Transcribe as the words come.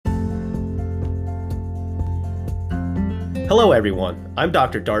Hello, everyone. I'm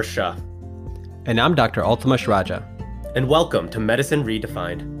Dr. Darsh Shah. And I'm Dr. Altamash Raja. And welcome to Medicine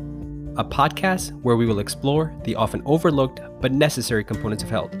Redefined, a podcast where we will explore the often overlooked but necessary components of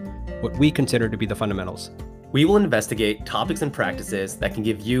health, what we consider to be the fundamentals. We will investigate topics and practices that can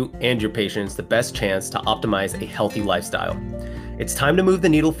give you and your patients the best chance to optimize a healthy lifestyle. It's time to move the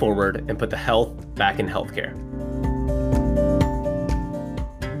needle forward and put the health back in healthcare.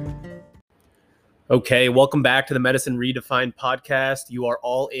 Okay, welcome back to the Medicine Redefined podcast. You are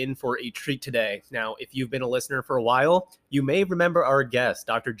all in for a treat today. Now, if you've been a listener for a while, you may remember our guest,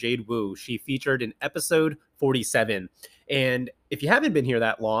 Dr. Jade Wu. She featured in episode 47. And if you haven't been here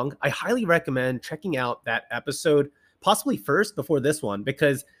that long, I highly recommend checking out that episode, possibly first before this one,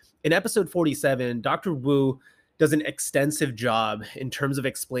 because in episode 47, Dr. Wu does an extensive job in terms of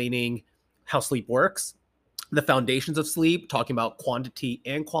explaining how sleep works, the foundations of sleep, talking about quantity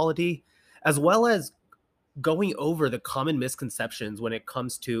and quality, as well as going over the common misconceptions when it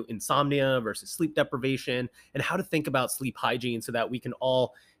comes to insomnia versus sleep deprivation and how to think about sleep hygiene so that we can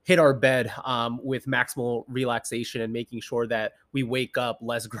all hit our bed with maximal relaxation and making sure that we wake up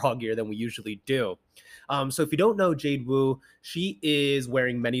less groggier than we usually do. So if you don't know Jade Wu, she is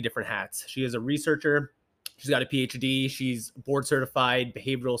wearing many different hats. She is a researcher. She's got a PhD. She's board certified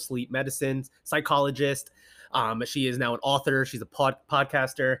behavioral sleep medicine psychologist. She is now an author. She's a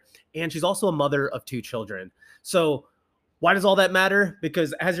podcaster, and she's also a mother of 2 children. So why does all that matter?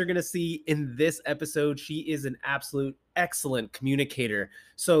 Because as you're going to see in this episode, she is an absolute excellent communicator.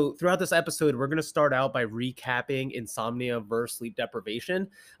 So throughout this episode, we're going to start out by recapping insomnia versus sleep deprivation.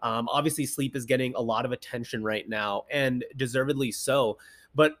 Obviously, sleep is getting a lot of attention right now, and deservedly so.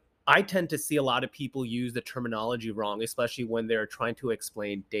 But I tend to see a lot of people use the terminology wrong, especially when they're trying to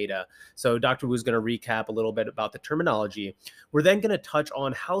explain data. So Dr. Wu is going to recap a little bit about the terminology. We're then going to touch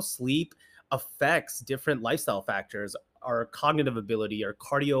on how sleep affects different lifestyle factors, our cognitive ability, our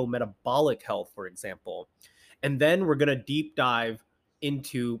cardiometabolic health, for example. And then we're going to deep dive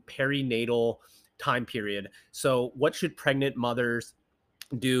into perinatal time period. So what should pregnant mothers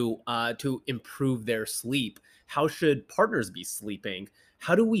do to improve their sleep? How should partners be sleeping?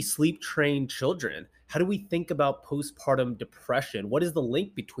 How do we sleep train children? How do we think about postpartum depression? What is the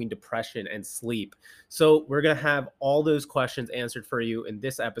link between depression and sleep? So we're going to have all those questions answered for you in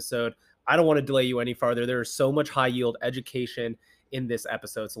this episode. I don't want to delay you any farther. There is so much high yield education in this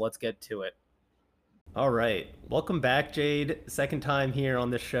episode. So let's get to it. All right. Welcome back, Jade. Second time here on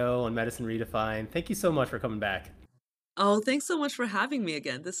the show on Medicine Redefined. Thank you so much for coming back. Oh, thanks so much for having me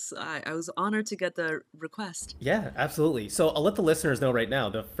again. I was honored to get the request. Yeah, absolutely. So I'll let the listeners know right now,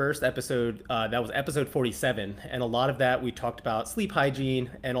 the first episode, that was episode 47. And a lot of that, we talked about sleep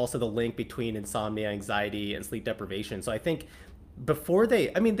hygiene and also the link between insomnia, anxiety, and sleep deprivation. So I think before they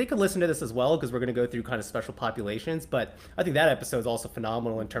could listen to this as well, because we're going to go through kind of special populations, but I think that episode is also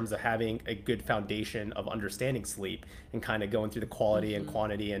phenomenal in terms of having a good foundation of understanding sleep and kind of going through the quality and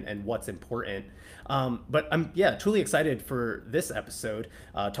quantity and what's important. But I'm truly excited for this episode,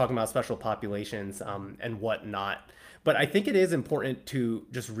 talking about special populations and whatnot. But I think it is important to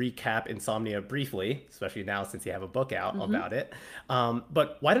just recap insomnia briefly, especially now since you have a book out about it.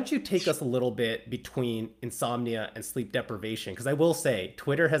 But why don't you take us a little bit between insomnia and sleep deprivation? Because I will say,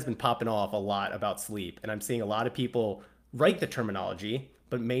 Twitter has been popping off a lot about sleep, and I'm seeing a lot of people write the terminology,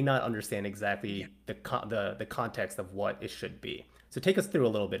 but may not understand exactly the context of what it should be. So take us through a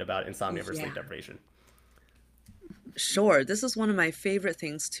little bit about insomnia versus sleep deprivation. Sure. This is one of my favorite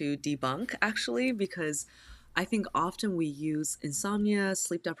things to debunk, actually, because I think often we use insomnia,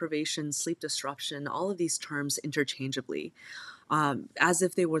 sleep deprivation, sleep disruption, all of these terms interchangeably, as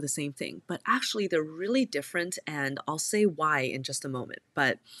if they were the same thing. But actually, they're really different, and I'll say why in just a moment.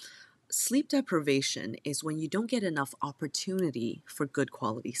 But sleep deprivation is when you don't get enough opportunity for good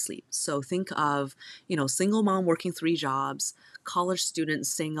quality sleep. So think of, single mom working 3 jobs, college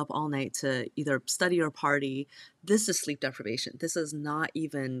students staying up all night to either study or party. This is sleep deprivation. This is not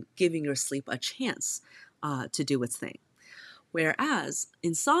even giving your sleep a chance to do its thing. Whereas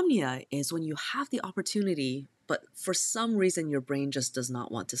insomnia is when you have the opportunity, but for some reason your brain just does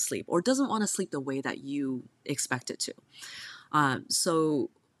not want to sleep or doesn't want to sleep the way that you expect it to.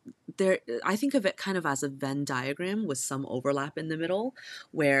 So I think of it kind of as a Venn diagram with some overlap in the middle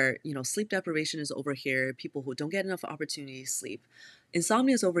where, sleep deprivation is over here, people who don't get enough opportunity to sleep.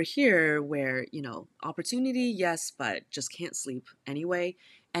 Insomnia is over here where, opportunity, yes, but just can't sleep anyway.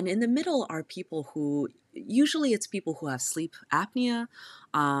 And in the middle are people who, usually it's people who have sleep apnea,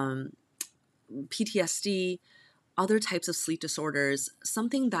 PTSD, other types of sleep disorders,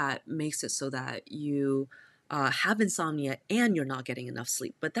 something that makes it so that you have insomnia and you're not getting enough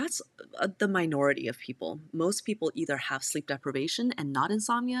sleep. But that's the minority of people. Most people either have sleep deprivation and not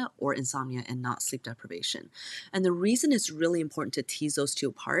insomnia, or insomnia and not sleep deprivation. And the reason it's really important to tease those two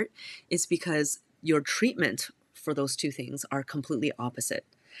apart is because your treatment for those two things are completely opposite.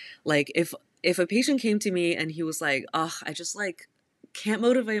 Like if a patient came to me and he was like, "Oh, I just like can't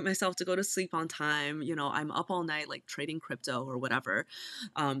motivate myself to go to sleep on time. You know, I'm up all night like trading crypto or whatever."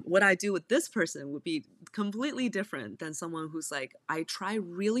 What I do with this person would be completely different than someone who's like, I try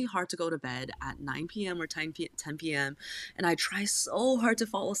really hard to go to bed at 9 p.m. or 10 p.m. and I try so hard to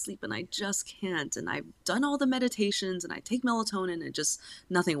fall asleep and I just can't. And I've done all the meditations and I take melatonin and just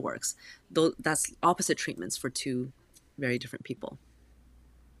nothing works. Though that's opposite treatments for two very different people.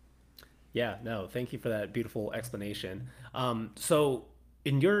 Yeah, no, thank you for that beautiful explanation. So,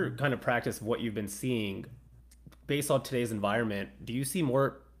 in your kind of practice, of what you've been seeing, based on today's environment, do you see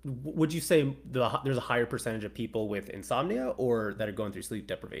more? Would you say there's a higher percentage of people with insomnia or that are going through sleep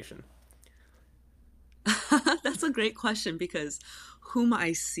deprivation? That's a great question because whom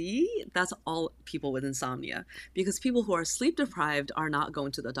I see, that's all people with insomnia. Because people who are sleep deprived are not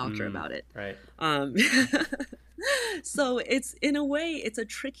going to the doctor about it. Right. Um, so it's in a way, it's a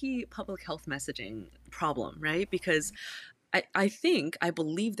tricky public health messaging problem, right? Because I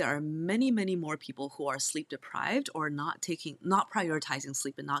believe there are many, many more people who are sleep deprived or not prioritizing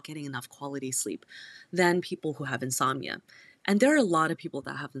sleep and not getting enough quality sleep than people who have insomnia. And there are a lot of people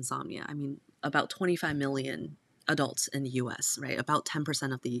that have insomnia. I mean, about 25 million adults in the US, right? About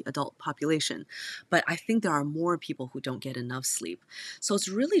 10% of the adult population. But I think there are more people who don't get enough sleep. So it's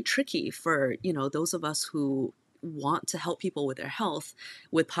really tricky for, those of us who want to help people with their health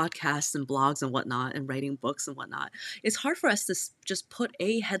with podcasts and blogs and whatnot and writing books and whatnot. It's hard for us to just put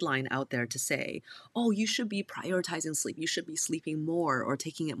a headline out there to say, oh, you should be prioritizing sleep, you should be sleeping more or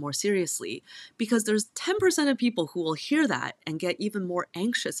taking it more seriously, because there's 10% of people who will hear that and get even more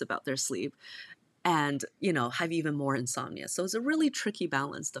anxious about their sleep and, have even more insomnia. So it's a really tricky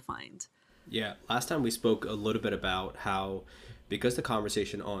balance to find. Yeah, last time we spoke a little bit about how, because the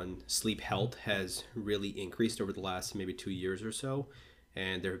conversation on sleep health has really increased over the last maybe 2 years or so,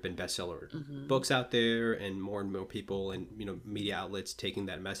 and there have been bestseller books out there and more people and media outlets taking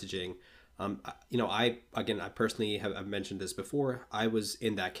that messaging. I personally have I've mentioned this before. I was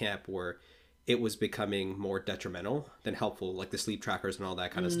in that camp where it was becoming more detrimental than helpful, like the sleep trackers and all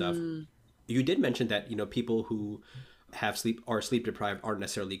that kind of stuff. You did mention that people who have sleep deprived aren't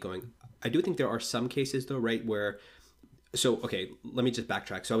necessarily going. I do think there are some cases though, right, where. So, okay, let me just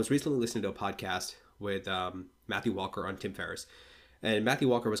backtrack. So I was recently listening to a podcast with Matthew Walker on Tim Ferriss. And Matthew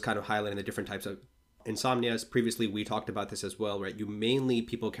Walker was kind of highlighting the different types of insomnias. Previously, we talked about this as well, right?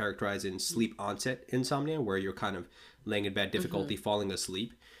 People characterize in sleep onset insomnia, where you're kind of laying in bed, difficulty falling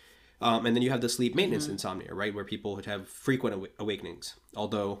asleep. And then you have the sleep maintenance insomnia, right? Where people would have frequent awakenings.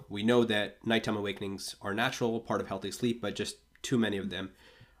 Although we know that nighttime awakenings are natural, part of healthy sleep, but just too many of them.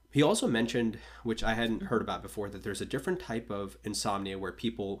 He also mentioned, which I hadn't heard about before, that there's a different type of insomnia where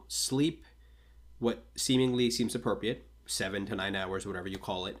people sleep what seemingly seems appropriate, 7 to 9 hours, whatever you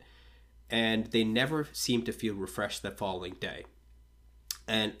call it, and they never seem to feel refreshed the following day.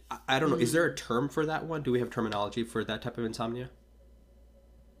 And I don't know, is there a term for that one? Do we have terminology for that type of insomnia?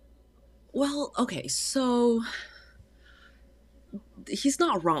 Well, okay, so he's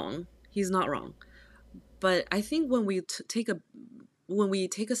not wrong. He's not wrong. But I think when we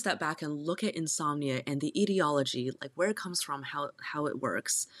take a step back and look at insomnia and the etiology, like where it comes from, how it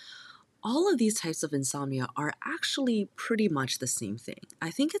works, all of these types of insomnia are actually pretty much the same thing.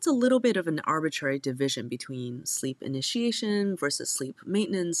 I think it's a little bit of an arbitrary division between sleep initiation versus sleep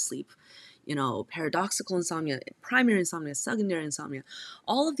maintenance, sleep, paradoxical insomnia, primary insomnia, secondary insomnia.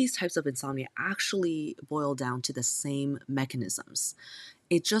 All of these types of insomnia actually boil down to the same mechanisms.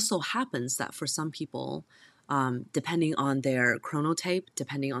 It just so happens that for some people, depending on their chronotype,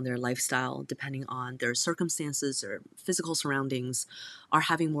 depending on their lifestyle, depending on their circumstances or physical surroundings, are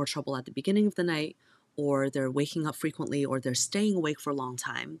having more trouble at the beginning of the night, or they're waking up frequently, or they're staying awake for a long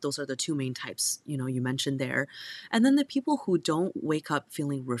time. Those are the two main types, you mentioned there. And then the people who don't wake up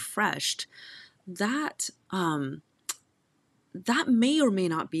feeling refreshed, that that may or may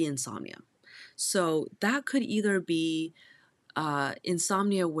not be insomnia. So that could either be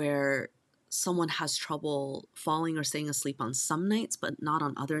insomnia where someone has trouble falling or staying asleep on some nights, but not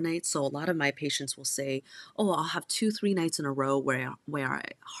on other nights. So a lot of my patients will say, oh, I'll have 2-3 nights in a row where I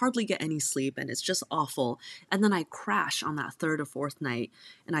hardly get any sleep and it's just awful. And then I crash on that third or fourth night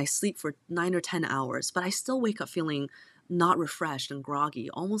and I sleep for 9 or 10 hours, but I still wake up feeling not refreshed and groggy,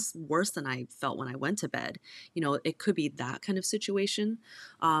 almost worse than I felt when I went to bed. It could be that kind of situation.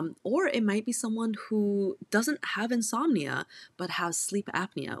 Or it might be someone who doesn't have insomnia, but has sleep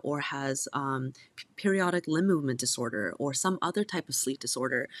apnea or has periodic limb movement disorder or some other type of sleep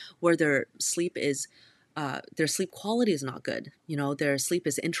disorder where their sleep quality is not good. Their sleep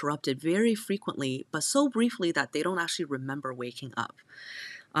is interrupted very frequently, but so briefly that they don't actually remember waking up.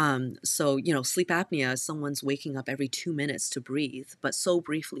 So, sleep apnea is someone's waking up every 2 minutes to breathe, but so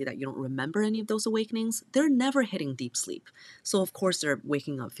briefly that you don't remember any of those awakenings. They're never hitting deep sleep. So, of course, they're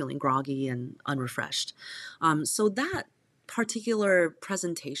waking up feeling groggy and unrefreshed. So that particular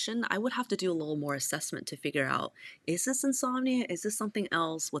presentation, I would have to do a little more assessment to figure out, is this insomnia? Is this something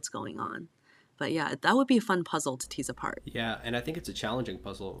else? What's going on? But yeah, that would be a fun puzzle to tease apart. Yeah, and I think it's a challenging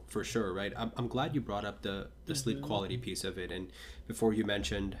puzzle for sure, right? I'm glad you brought up the sleep Mm-hmm. quality piece of it. And before you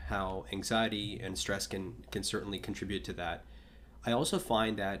mentioned how anxiety and stress can certainly contribute to that. I also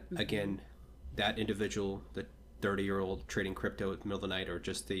find that, Mm-hmm. again, that individual, the 30-year-old trading crypto at the middle of the night, or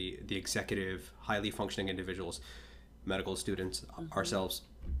just the executive, highly functioning individuals, medical students, Mm-hmm. ourselves,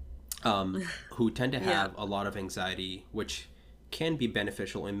 who tend to Yeah. have a lot of anxiety, which can be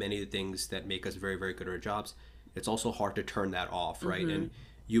beneficial in many of the things that make us very, very good at our jobs. It's also hard to turn that off, right? Mm-hmm. And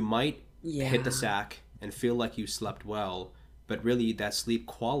you might hit the Yeah. sack and feel like you slept well, but really that sleep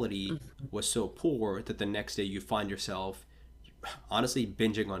quality was so poor that the next day you find yourself honestly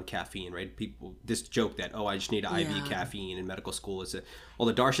binging on caffeine, right? People this joke that, oh, I just need IV Yeah. caffeine in medical school is a,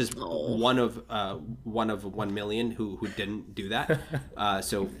 although Darsh is Oh, one of 1 million who didn't do that,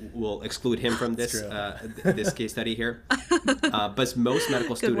 so we'll exclude him from It's this true. this case study here. But most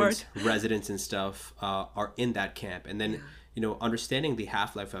medical good students, work. residents, and stuff are in that camp. And then, Yeah. understanding the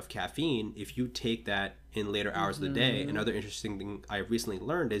half life of caffeine, if you take that in later hours of the day, Mm-hmm. another interesting thing I recently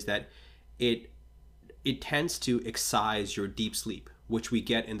learned is that it it tends to excise your deep sleep, which we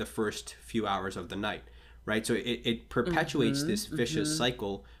get in the first few hours of the night, right? So it perpetuates Mm-hmm. this vicious Mm-hmm.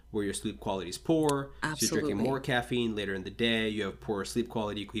 cycle where your sleep quality is poor. So you're drinking more Absolutely. caffeine later in the day. You have poor sleep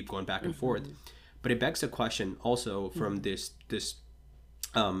quality. You keep going back and forth. Mm-hmm. But it begs the question also from Mm-hmm.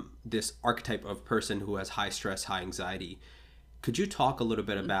 this archetype of person who has high stress, high anxiety. Could you talk a little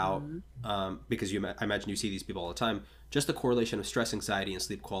bit about, Mm-hmm. because I imagine you see these people all the time, just the correlation of stress, anxiety, and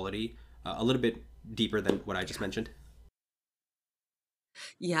sleep quality, a little bit deeper than what I just mentioned?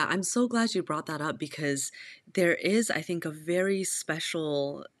 Yeah, I'm so glad you brought that up because there is, I think, a very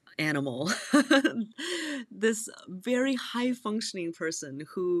special animal, this very high functioning person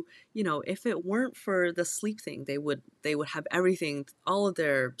who, if it weren't for the sleep thing, they would have everything, all of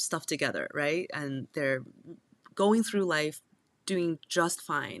their stuff together, right? And they're going through life doing just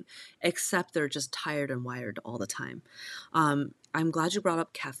fine, except they're just tired and wired all the time. I'm glad you brought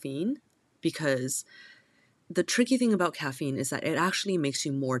up caffeine because the tricky thing about caffeine is that it actually makes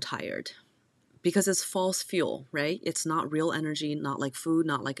you more tired because it's false fuel, right? It's not real energy, not like food,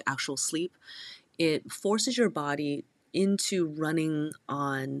 not like actual sleep. It forces your body into running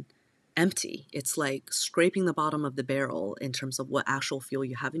on empty. It's like scraping the bottom of the barrel in terms of what actual fuel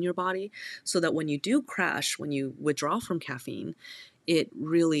you have in your body, so that when you do crash, when you withdraw from caffeine, it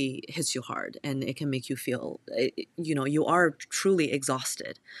really hits you hard and it can make you feel, you are truly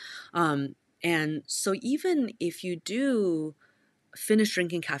exhausted. And so even if you do finish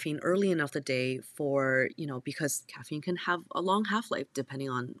drinking caffeine early enough the day for, because caffeine can have a long half-life depending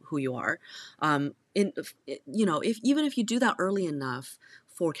on who you are. If even if you do that early enough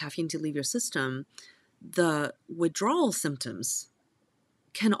for caffeine to leave your system, the withdrawal symptoms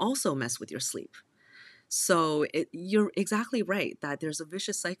can also mess with your sleep. So you're exactly right that there's a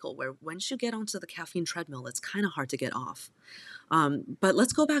vicious cycle where once you get onto the caffeine treadmill, it's kind of hard to get off. But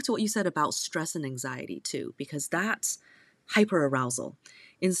let's go back to what you said about stress and anxiety too, because that's hyperarousal.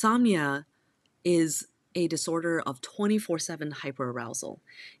 Insomnia is a disorder of 24/7 hyperarousal.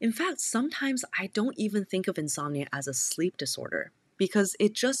 In fact, sometimes I don't even think of insomnia as a sleep disorder because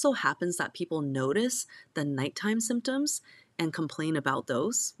it just so happens that people notice the nighttime symptoms and complain about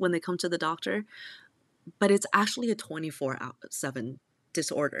those when they come to the doctor, but it's actually a 24/7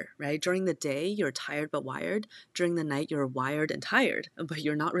 disorder, right? During the day, you're tired but wired. During the night, you're wired and tired, but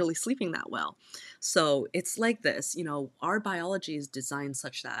you're not really sleeping that well. So it's like this, our biology is designed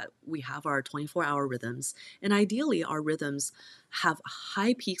such that we have our 24-hour rhythms, and ideally, our rhythms have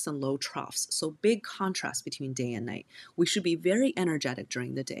high peaks and low troughs. So big contrast between day and night. We should be very energetic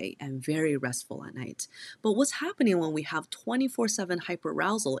during the day and very restful at night. But what's happening when we have 24/7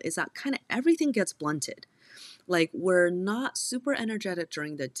 hyperarousal is that kind of everything gets blunted. Like we're not super energetic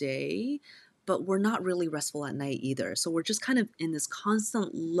during the day, but we're not really restful at night either. So we're just kind of in this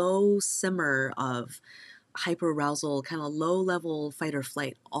constant low simmer of hyperarousal, kind of low level fight or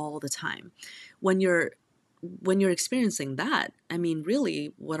flight all the time. When you're experiencing that, I mean,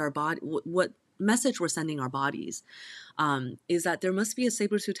 really, what message we're sending our bodies is that there must be a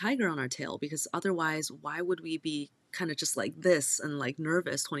saber-tooth tiger on our tail, because otherwise, why would we be kind of just like this and like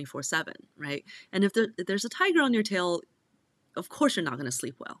nervous 24/7, right? And if there's a tiger on your tail, of course you're not going to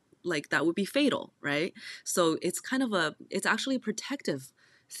sleep well. Like that would be fatal, right? So it's actually a protective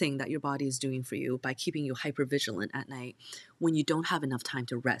thing that your body is doing for you by keeping you hyper vigilant at night when you don't have enough time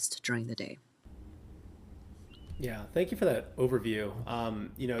to rest during the day. Yeah, thank you for that overview.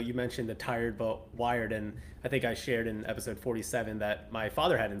 You mentioned the tired but wired, and I think I shared in episode 47 that my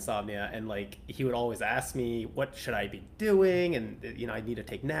father had insomnia, and like he would always ask me, "What should I be doing?" And I need to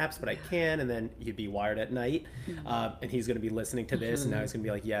take naps, but I can, and then he'd be wired at night, and he's going to be listening to this, and now he's going to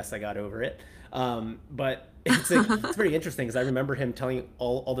be like, "Yes, I got over it." But it's very interesting because I remember him telling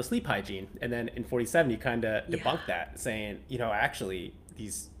all the sleep hygiene, and then in 47 he kind of debunked that, saying, actually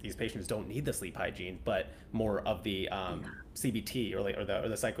these patients don't need the sleep hygiene, but more of the CBT or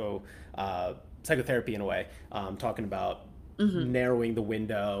the psychotherapy in a way, talking about narrowing the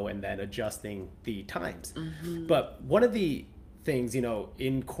window and then adjusting the times. But one of the things,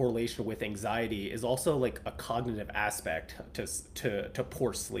 in correlation with anxiety is also like a cognitive aspect to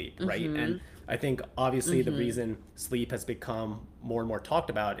poor sleep, right? And I think obviously the reason sleep has become more and more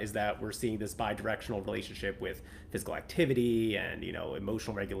talked about is that we're seeing this bi-directional relationship with physical activity and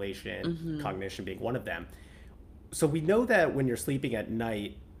emotional regulation, cognition being one of them. So we know that when you're sleeping at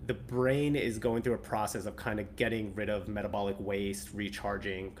night, the brain is going through a process of kind of getting rid of metabolic waste,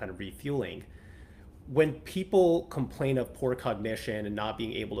 recharging, kind of refueling. When people complain of poor cognition and not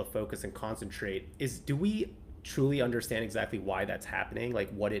being able to focus and concentrate, do we truly understand exactly why that's happening? Like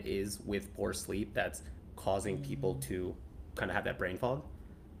what it is with poor sleep that's causing people to kind of have that brain fog?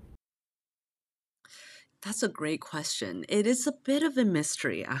 That's a great question. It is a bit of a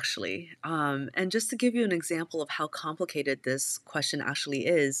mystery, actually. And just to give you an example of how complicated this question actually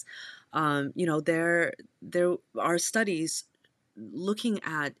is, there are studies looking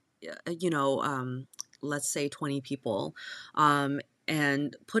at, uh, you know, um, let's say 20 people,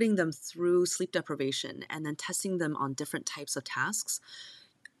 and putting them through sleep deprivation and then testing them on different types of tasks.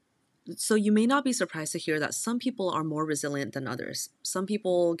 So you may not be surprised to hear that some people are more resilient than others. Some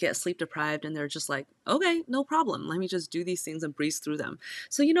people get sleep deprived and they're just like, okay, no problem. Let me just do these things and breeze through them.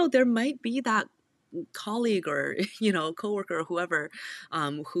 So, there might be that colleague or, coworker or whoever,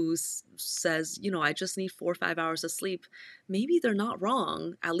 who says, I just need 4 or 5 hours of sleep. Maybe they're not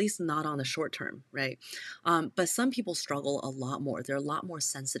wrong, at least not on the short term, right? But some people struggle a lot more. They're a lot more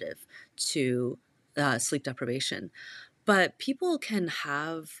sensitive to sleep deprivation. But people can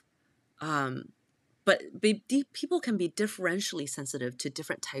have um, people can be differentially sensitive to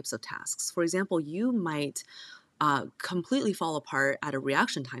different types of tasks. For example, you might completely fall apart at a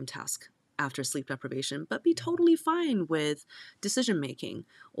reaction time task after sleep deprivation, but be totally fine with decision making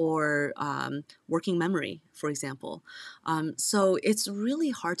or working memory, for example. So it's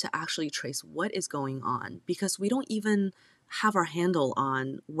really hard to actually trace what is going on because we don't even have our handle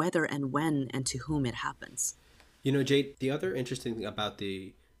on whether and when and to whom it happens. Jade, the other interesting thing about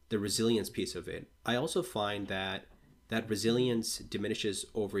the resilience piece of it, I also find that resilience diminishes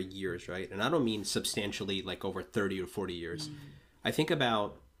over years, right? And I don't mean substantially like over 30 or 40 years. I think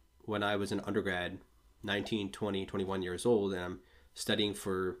about when I was an undergrad, 19, 20, 21 years old, and I'm studying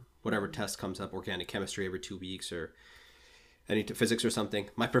for whatever test comes up, organic chemistry every 2 weeks or any physics or something.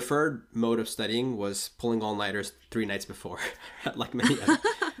 My preferred mode of studying was pulling all-nighters 3 nights before, like many others.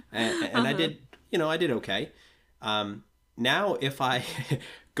 And I did, I did okay. Now, if I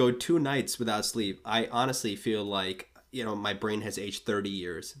go 2 nights without sleep, I honestly feel like, my brain has aged 30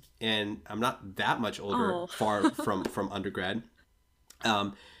 years and I'm not that much older, Oh. far from undergrad.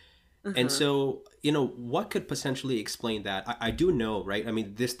 And so, what could potentially explain that? I do know, right? I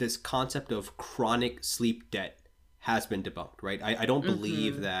mean, this concept of chronic sleep debt has been debunked, right? I don't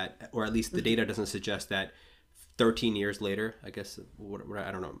believe that, or at least the data doesn't suggest that 13 years later, I guess,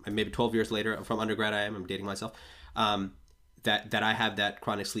 I don't know, maybe 12 years later from undergrad, I'm dating myself, that I have that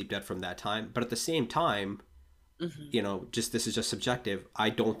chronic sleep debt from that time. But at the same time, this is just subjective. I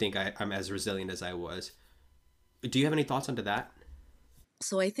don't think I'm as resilient as I was. Do you have any thoughts onto that?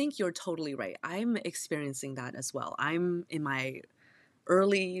 So I think you're totally right. I'm experiencing that as well. I'm in my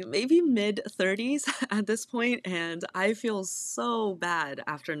early, maybe mid 30s at this point, and I feel so bad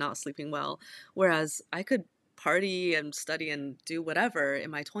after not sleeping well. Whereas I could party and study and do whatever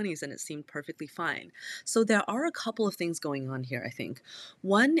in my 20s and it seemed perfectly fine. So there are a couple of things going on here, I think.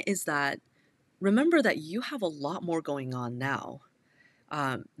 One is that remember that you have a lot more going on now.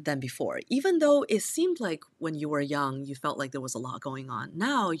 than before. Even though it seemed like when you were young, you felt like there was a lot going on.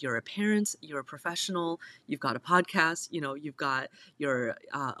 Now you're a parent, you're a professional, you've got a podcast, you've got your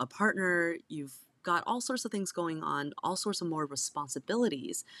a partner, you've got all sorts of things going on, all sorts of more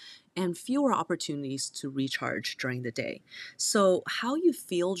responsibilities, and fewer opportunities to recharge during the day. So how you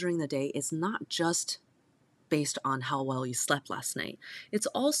feel during the day is not just based on how well you slept last night. It's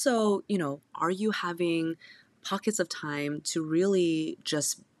also, are you having pockets of time to really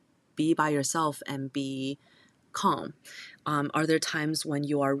just be by yourself and be calm? Are there times when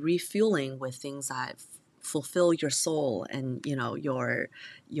you are refueling with things that fulfill your soul and your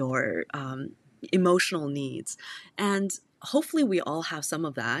emotional needs? And hopefully we all have some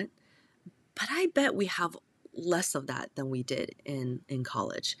of that, but I bet we have less of that than we did in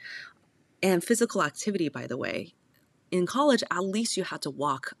college. And physical activity, by the way, in college, at least you had to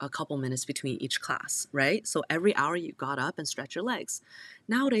walk a couple minutes between each class, right? So every hour you got up and stretch your legs.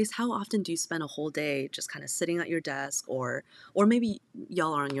 Nowadays, how often do you spend a whole day just kind of sitting at your desk, or maybe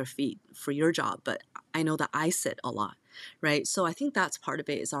y'all are on your feet for your job, but I know that I sit a lot, right? So I think that's part of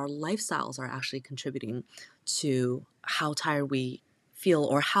it, is our lifestyles are actually contributing to how tired we feel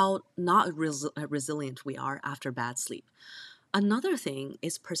or how not resilient we are after bad sleep. Another thing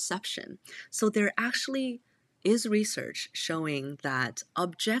is perception. So there actually is research showing that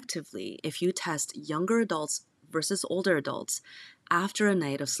objectively, if you test younger adults versus older adults after a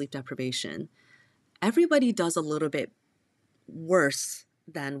night of sleep deprivation, everybody does a little bit worse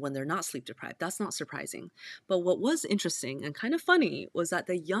than when they're not sleep deprived. That's not surprising. But what was interesting and kind of funny was that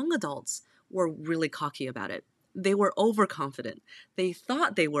the young adults were really cocky about it. They were overconfident. They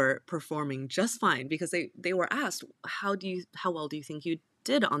thought they were performing just fine because they were asked, how well do you think you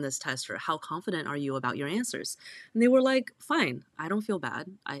did on this test, or how confident are you about your answers? And they were like, fine, I don't feel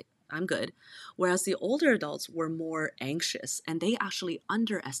bad. I'm good. Whereas the older adults were more anxious and they actually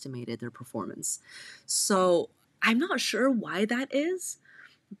underestimated their performance. So I'm not sure why that is,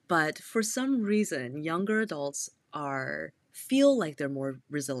 but for some reason, younger adults feel like they're more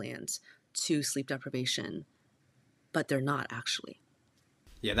resilient to sleep deprivation, but they're not actually.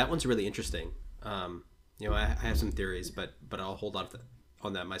 Yeah, that one's really interesting. I have some theories, but I'll hold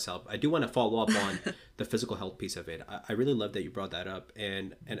on that myself. I do want to follow up on the physical health piece of it. I really love that you brought that up,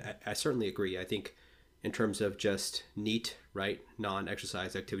 and I certainly agree. I think in terms of just NEAT, right,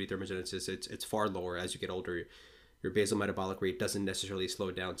 non-exercise activity thermogenesis, it's far lower as you get older. Your basal metabolic rate doesn't necessarily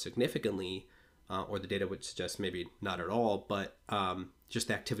slow down significantly, or the data would suggest maybe not at all, but just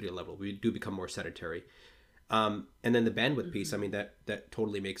the activity level. We do become more sedentary. And then the bandwidth piece, I mean, that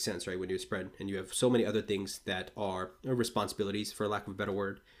totally makes sense, right? When you spread and you have so many other things that are responsibilities, for lack of a better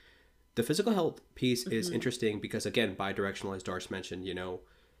word. The physical health piece is interesting because, again, bidirectional, as Darsh mentioned,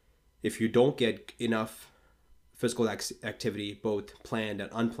 if you don't get enough physical activity, both planned and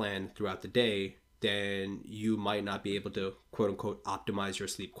unplanned throughout the day, then you might not be able to, quote unquote, optimize your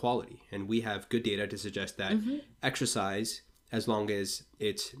sleep quality. And we have good data to suggest that exercise, as long as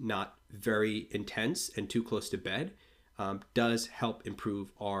it's not very intense and too close to bed, does help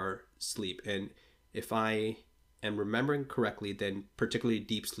improve our sleep. And if I am remembering correctly, then particularly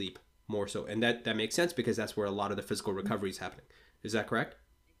deep sleep more so. And that makes sense because that's where a lot of the physical recovery is happening. Is that correct?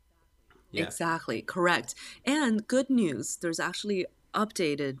 Yeah. Exactly, correct. And good news, there's actually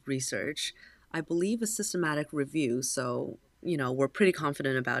updated research, I believe a systematic review, so we're pretty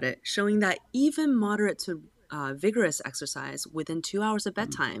confident about it, showing that even moderate to vigorous exercise within 2 hours of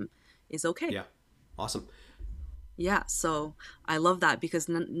bedtime is okay. Yeah, awesome. Yeah, so I love that because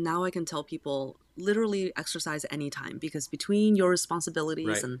now I can tell people literally exercise anytime, because between your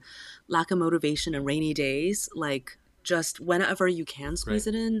responsibilities and lack of motivation and rainy days, like just whenever you can squeeze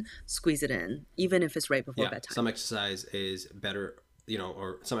it in, even if it's right before bedtime. Some exercise is better,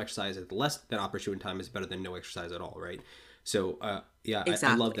 or some exercise at less than opportune time is better than no exercise at all, right? So exactly.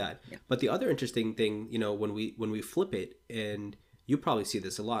 I love that. Yeah. But the other interesting thing, when we flip it, and you probably see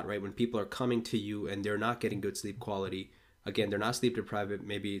this a lot, right? When people are coming to you and they're not getting good sleep quality, again, they're not sleep deprived,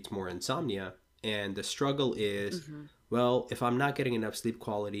 maybe it's more insomnia, and the struggle is, well, if I'm not getting enough sleep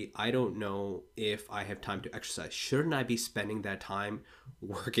quality, I don't know if I have time to exercise. Shouldn't I be spending that time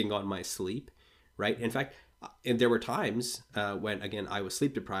working on my sleep, right? In fact, and there were times when, again, I was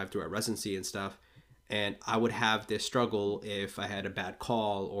sleep deprived throughout residency and stuff, and I would have this struggle if I had a bad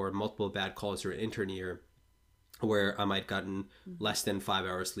call or multiple bad calls or an intern year where I might gotten less than 5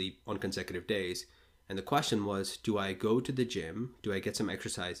 hours sleep on consecutive days. And the question was, do I go to the gym? Do I get some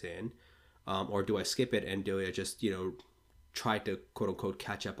exercise in? Or do I skip it and do I just, try to, quote unquote,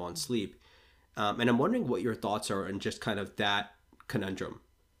 catch up on sleep? And I'm wondering what your thoughts are on just kind of that conundrum.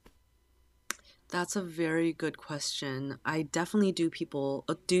 That's a very good question. I definitely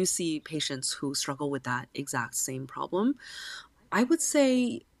do see patients who struggle with that exact same problem. I would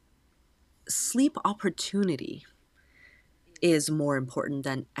say sleep opportunity is more important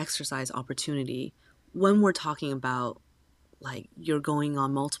than exercise opportunity when we're talking about like you're going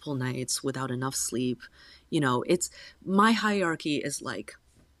on multiple nights without enough sleep. It's my hierarchy is like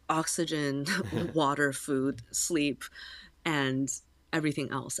oxygen, water, food, sleep, and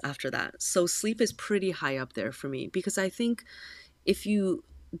everything else after that. So sleep is pretty high up there for me because I think if you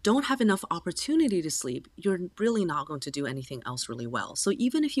don't have enough opportunity to sleep, you're really not going to do anything else really well. So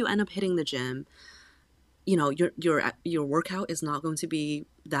even if you end up hitting the gym, your workout is not going to be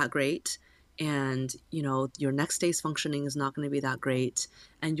that great, and your next day's functioning is not going to be that great,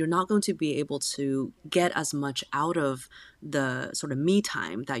 and you're not going to be able to get as much out of the sort of me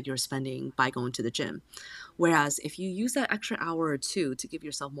time that you're spending by going to the gym. Whereas if you use that extra hour or two to give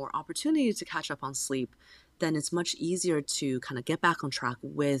yourself more opportunity to catch up on sleep, then it's much easier to kind of get back on track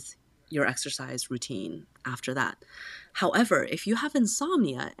with your exercise routine after that. However, if you have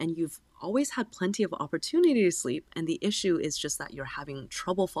insomnia and you've always had plenty of opportunity to sleep, and the issue is just that you're having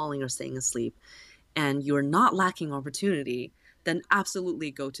trouble falling or staying asleep, and you're not lacking opportunity, then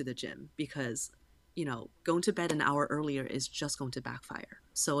absolutely go to the gym because, going to bed an hour earlier is just going to backfire.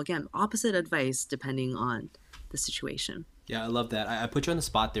 So again, opposite advice depending on the situation. Yeah, I love that. I put you on the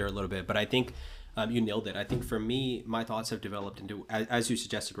spot there a little bit, but I think you nailed it. I think for me, my thoughts have developed into, as you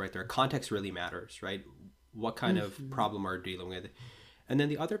suggested right there, context really matters, right? What kind of problem are you dealing with? And then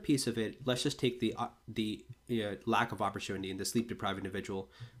the other piece of it, let's just take the lack of opportunity in the sleep deprived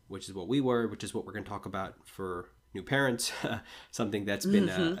individual, which is what we were, which is what we're going to talk about for new parents, something that's been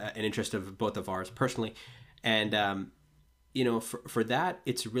an interest of both of ours personally. And, for that,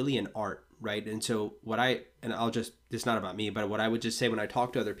 it's really an art, right? And so it's not about me, but what I would just say when I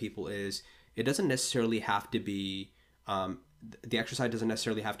talk to other people is it doesn't necessarily have to be, the exercise doesn't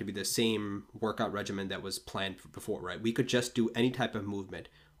necessarily have to be the same workout regimen that was planned before, right? We could just do any type of movement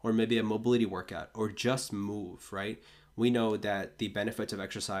or maybe a mobility workout or just move, right? We know that the benefits of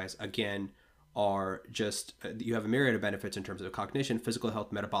exercise, again, are just, you have a myriad of benefits in terms of cognition, physical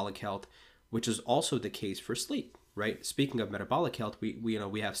health, metabolic health, which is also the case for sleep, right? Speaking of metabolic health,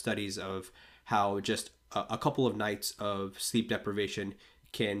 we have studies of how just a couple of nights of sleep deprivation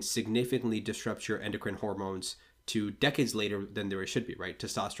can significantly disrupt your endocrine hormones to decades later than there should be, right?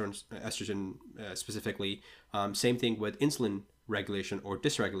 Testosterone, estrogen specifically. Same thing with insulin regulation or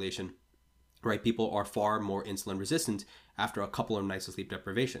dysregulation, right? People are far more insulin resistant after a couple of nights of sleep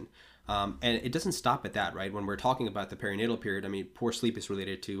deprivation. And it doesn't stop at that, right? When we're talking about the perinatal period, I mean, poor sleep is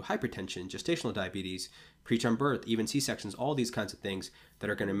related to hypertension, gestational diabetes, preterm birth, even C-sections, all these kinds of things that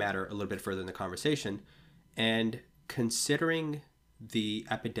are going to matter a little bit further in the conversation. And considering the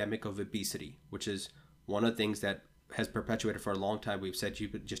epidemic of obesity, which is one of the things that has perpetuated for a long time. We've said you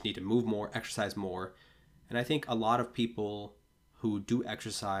just need to move more, exercise more. And I think a lot of people who do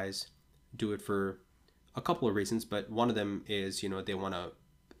exercise do it for a couple of reasons, but one of them is, they want to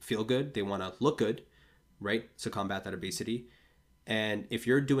feel good, they want to look good, right? To combat that obesity. And if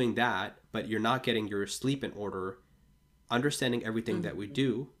you're doing that, but you're not getting your sleep in order, understanding everything that we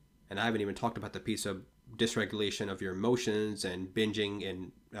do, and I haven't even talked about the piece of dysregulation of your emotions and binging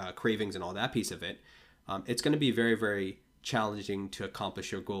and cravings and all that piece of it, it's going to be very, very challenging to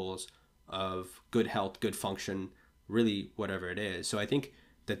accomplish your goals of good health, good function, really whatever it is. So I think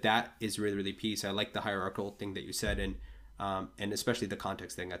that is really, really piece. I like the hierarchical thing that you said, and especially the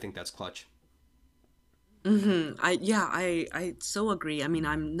context thing. I think that's clutch. I so agree. I mean,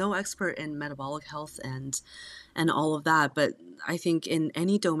 I'm no expert in metabolic health and all of that, but I think in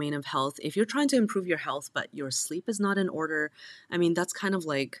any domain of health, if you're trying to improve your health but your sleep is not in order, I mean, that's kind of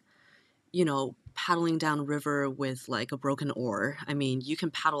like, paddling down a river with like a broken oar. I mean, you can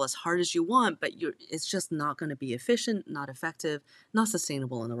paddle as hard as you want, but it's just not going to be efficient, not effective, not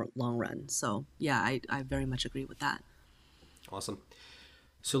sustainable in the long run. So yeah, I very much agree with that. Awesome.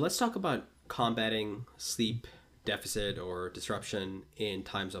 So let's talk about combating sleep deficit or disruption in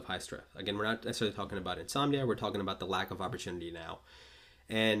times of high stress. Again, we're not necessarily talking about insomnia. We're talking about the lack of opportunity now.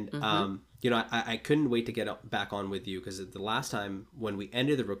 And, I couldn't wait to get back on with you because the last time when we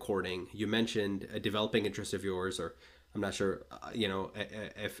ended the recording, you mentioned a developing interest of yours, or I'm not sure,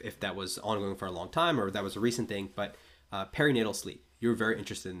 if that was ongoing for a long time or that was a recent thing, but perinatal sleep. You were very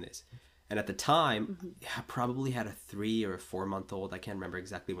interested in this. And at the time, I probably had a 3 or 4 month old. I can't remember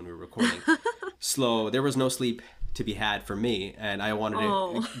exactly when we were recording. Slow. There was no sleep to be had for me. And I wanted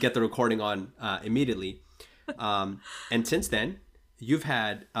to get the recording on immediately. And since then, you've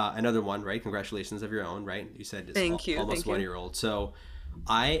had another one, right? Congratulations of your own, right? You said it's almost 1 year old. So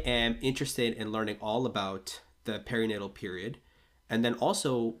I am interested in learning all about the perinatal period. And then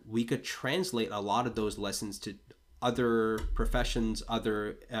also, we could translate a lot of those lessons to other professions,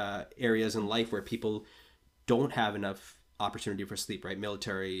 other areas in life where people don't have enough opportunity for sleep, right?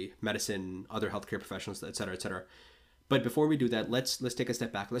 Military, medicine, other healthcare professionals, et cetera, et cetera. But before we do that, let's take a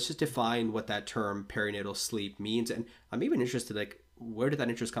step back. Let's just define what that term perinatal sleep means. And I'm even interested, like, where did that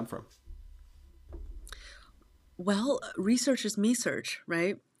interest come from? Well, research is me search,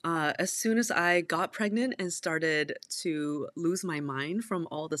 right? As soon as I got pregnant and started to lose my mind from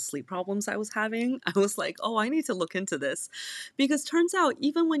all the sleep problems I was having, I was like, oh, I need to look into this. Because turns out,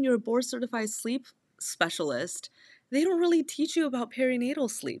 even when you're a board certified sleep specialist, they don't really teach you about perinatal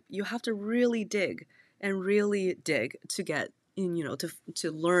sleep. You have to really dig and really dig to get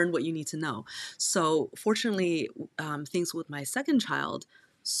to learn what you need to know. So fortunately, things with my second child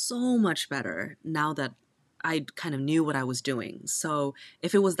so much better now that I kind of knew what I was doing. So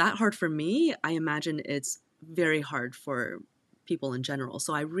if it was that hard for me, I imagine it's very hard for people in general.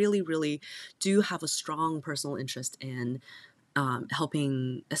 So I really, really do have a strong personal interest in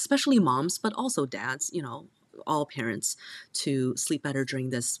helping, especially moms, but also dads, all parents to sleep better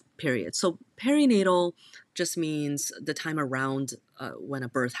during this period. So perinatal just means the time around when a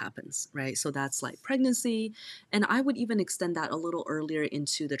birth happens, right? So that's like pregnancy. And I would even extend that a little earlier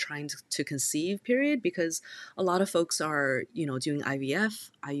into the trying to conceive period because a lot of folks are, doing IVF,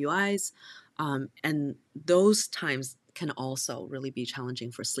 IUIs, and those times can also really be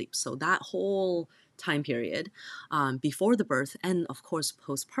challenging for sleep. So that whole time period before the birth and of course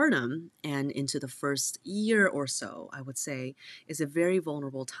postpartum and into the first year or so, I would say, is a very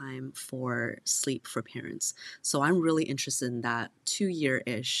vulnerable time for sleep for parents. So I'm really interested in that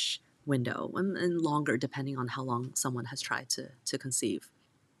 2-year-ish window and longer depending on how long someone has tried to conceive.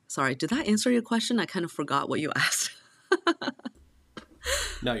 Sorry, did that answer your question? I kind of forgot what you asked.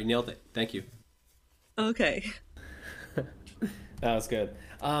 No, you nailed it. Thank you. Okay. That was good.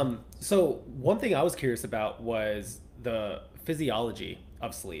 So one thing I was curious about was the physiology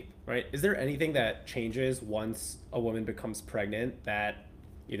of sleep, right? Is there anything that changes once a woman becomes pregnant that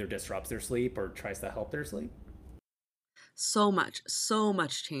either disrupts their sleep or tries to help their sleep? So much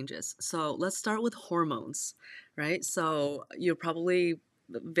changes. So let's start with hormones, right? So you're probably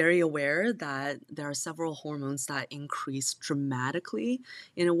very aware that there are several hormones that increase dramatically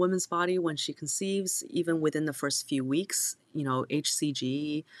in a woman's body when she conceives, even within the first few weeks.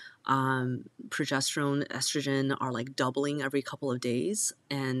 HCG, progesterone, estrogen are like doubling every couple of days.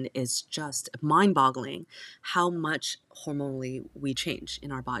 And it's just mind boggling how much hormonally we change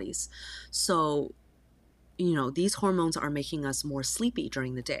in our bodies. So these hormones are making us more sleepy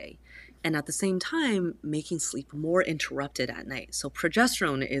during the day and at the same time making sleep more interrupted at night. So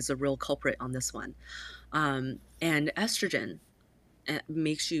progesterone is a real culprit on this one. And estrogen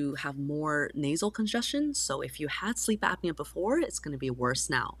makes you have more nasal congestion. So if you had sleep apnea before, it's going to be worse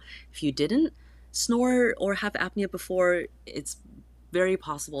now. If you didn't snore or have apnea before, it's very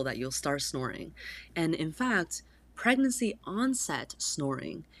possible that you'll start snoring. And in fact, pregnancy onset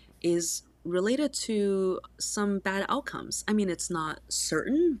snoring is related to some bad outcomes. I mean, it's not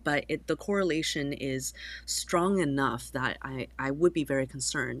certain, but the correlation is strong enough that I would be very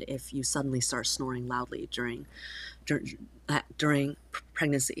concerned if you suddenly start snoring loudly during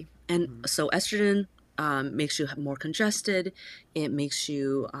pregnancy. And so estrogen makes you more congested. It makes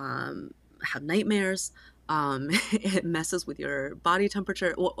you have nightmares. It messes with your body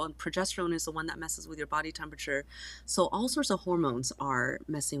temperature. Well, progesterone is the one that messes with your body temperature. So all sorts of hormones are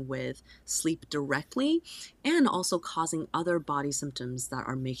messing with sleep directly and also causing other body symptoms that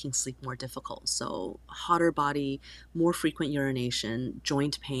are making sleep more difficult. So hotter body, more frequent urination,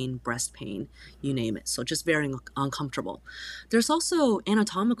 joint pain, breast pain, you name it. So just very uncomfortable. There's also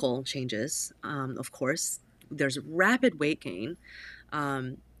anatomical changes, of course. There's rapid weight gain.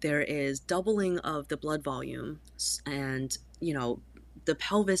 There is doubling of the blood volume, and the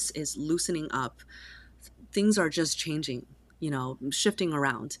pelvis is loosening up. Things are just changing, shifting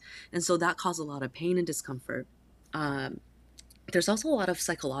around, and so that causes a lot of pain and discomfort. There's also a lot of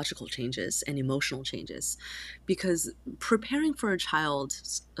psychological changes and emotional changes because preparing for a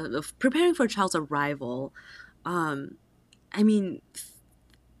child's arrival, I mean,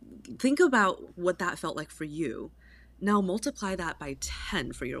 think about what that felt like for you. Now multiply that by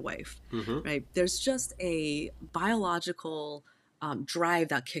 10 for your wife, Mm-hmm. right? There's just a biological drive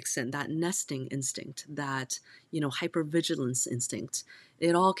that kicks in, that nesting instinct, that, hypervigilance instinct.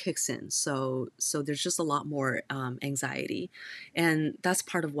 It all kicks in. So there's just a lot more anxiety. And that's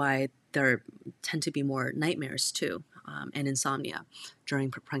part of why there tend to be more nightmares too, and insomnia during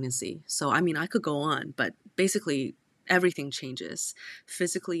pregnancy. So, I mean, I could go on, but basically everything changes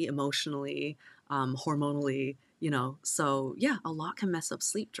physically, emotionally, hormonally, so yeah, a lot can mess up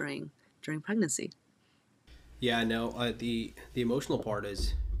sleep during pregnancy. Yeah, no, the emotional part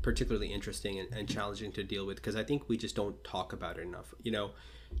is particularly interesting and challenging to deal with because I think we just don't talk about it enough.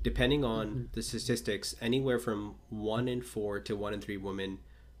 Depending on Hmm. the statistics, anywhere from 1 in 4 to 1 in 3 women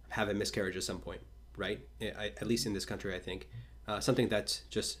have a miscarriage at some point, right? At least in this country, I think. Something that's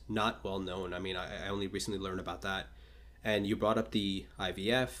just not well known. I mean, I only recently learned about that. And you brought up the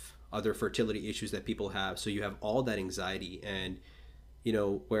IVF, other fertility issues that people have. So you have all that anxiety. And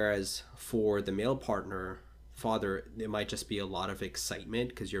whereas for the male partner, father, it might just be a lot of excitement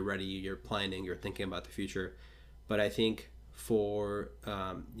because you're ready, you're planning, you're thinking about the future. But I think for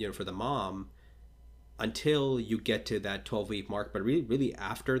the mom, until you get to that 12-week mark, but really, really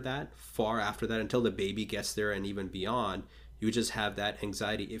after that, far after that, until the baby gets there and even beyond, you just have that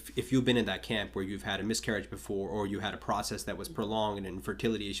anxiety. If you've been in that camp where you've had a miscarriage before or you had a process that was prolonged and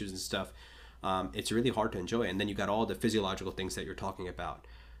infertility issues and stuff, it's really hard to enjoy. And then you got all the physiological things that you're talking about.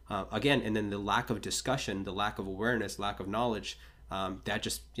 Again, and then the lack of discussion, the lack of awareness, lack of knowledge, that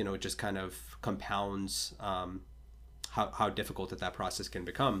just kind of compounds how difficult that process can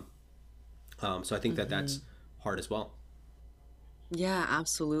become. So I think that Hmm. that's hard as well. Yeah,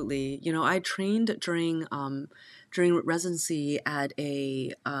 absolutely. I trained during residency at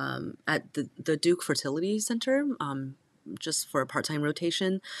the Duke Fertility Center, just for a part-time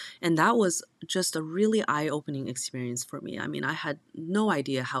rotation, and that was just a really eye-opening experience for me. I mean, I had no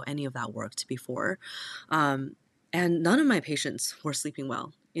idea how any of that worked before. Um, and none of my patients were sleeping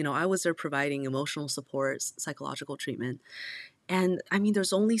well. I was there providing emotional support, psychological treatment. And I mean,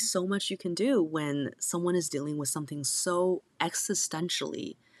 there's only so much you can do when someone is dealing with something so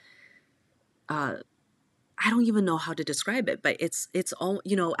existentially. Uh, I don't even know how to describe it, but it's all,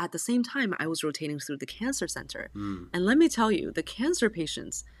 at the same time I was rotating through the cancer center. Mm. And let me tell you, the cancer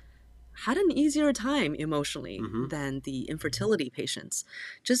patients had an easier time emotionally Mm-hmm. than the infertility patients,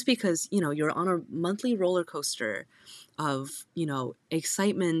 just because you're on a monthly roller coaster of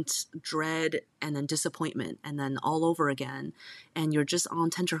excitement, dread, and then disappointment, and then all over again, and you're just on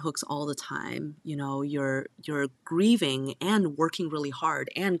tenterhooks all the time. You're grieving and working really hard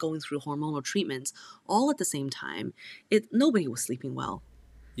and going through hormonal treatments all at the same time. Nobody was sleeping well.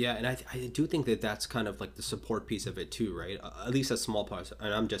 Yeah, and I do think that that's kind of like the support piece of it too, right? At least a small part.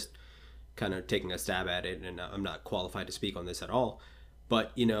 And I'm just kind of taking a stab at it, and I'm not qualified to speak on this at all.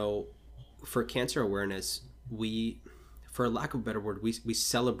 But for cancer awareness, for lack of a better word, we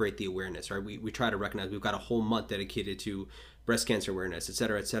celebrate the awareness, right? We try to recognize we've got a whole month dedicated to breast cancer awareness, et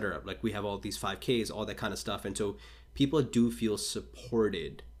cetera, et cetera. Like we have all these 5Ks, all that kind of stuff, and so people do feel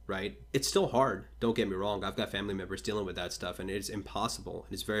supported, right? It's still hard. Don't get me wrong. I've got family members dealing with that stuff, and it's impossible,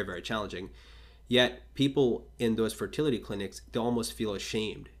 and it's very, very challenging. Yet people in those fertility clinics, they almost feel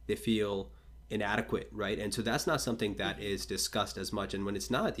ashamed. They feel inadequate, right? And so that's not something that is discussed as much. And when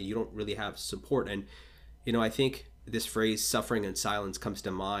it's not, you don't really have support. And I think this phrase "suffering in silence" comes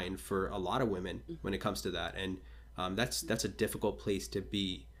to mind for a lot of women when it comes to that, and that's a difficult place to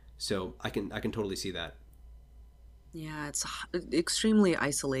be. So I can totally see that. Yeah, it's extremely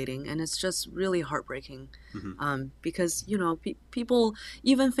isolating, and it's just really heartbreaking. Hmm. Because people,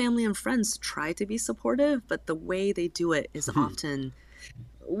 even family and friends, try to be supportive, but the way they do it is often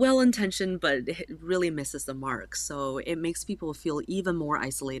well intentioned, but it really misses the mark. So it makes people feel even more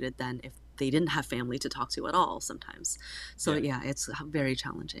isolated than if they didn't have family to talk to at all sometimes. So Yeah, yeah, it's very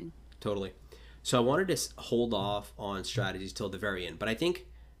challenging. totally. So I wanted to hold off on strategies till the very end, but I think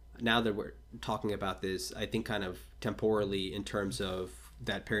now that we're talking about this, I think kind of temporally in terms of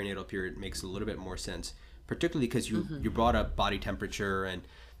that perinatal period makes a little bit more sense, particularly because you Hmm. brought up body temperature and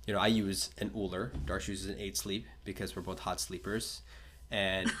I use an Uller. Darsh uses an 8 sleep because we're both hot sleepers,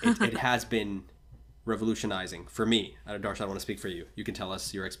 and it has been revolutionizing for me. Darsh, I don't want to speak for you. You can tell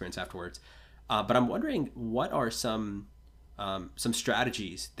us your experience afterwards. But I'm wondering what are some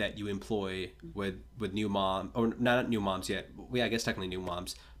strategies that you employ with new mom, or not new moms yet. I guess technically new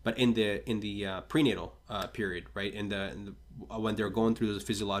moms, but in the prenatal period, right? In the when they're going through those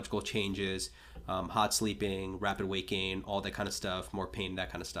physiological changes, hot sleeping, rapid weight gain, all that kind of stuff, more pain,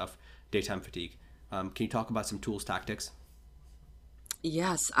 that kind of stuff, daytime fatigue. Can you talk about some tools, tactics?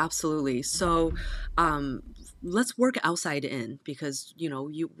 Yes, absolutely. So, um, let's work outside in because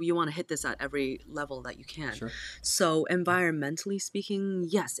you want to hit this at every level that you can. Sure. So, environmentally speaking,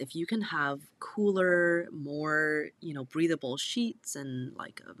 yes, if you can have cooler, more breathable sheets and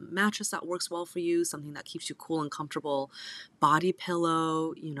like a mattress that works well for you, something that keeps you cool and comfortable, body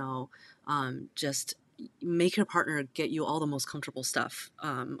pillow, just make your partner get you all the most comfortable stuff,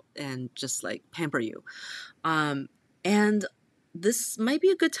 and just like pamper you. Um, And this might be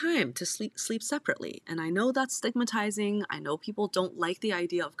a good time to sleep separately. And I know that's stigmatizing. I know people don't like the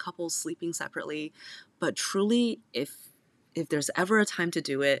idea of couples sleeping separately, but truly, if there's ever a time to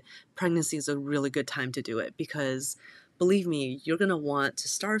do it, pregnancy is a really good time to do it, because believe me, you're going to want to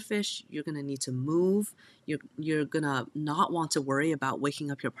starfish, you're going to need to move, you're going to not want to worry about waking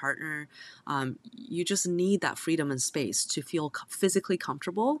up your partner. You just need that freedom and space to feel physically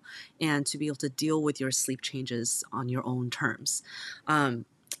comfortable and to be able to deal with your sleep changes on your own terms.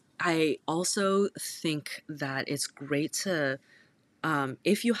 I also think that it's great to,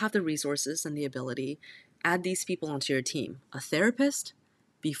 if you have the resources and the ability, add these people onto your team. A therapist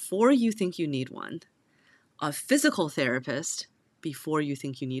before you think you need one, a physical therapist before you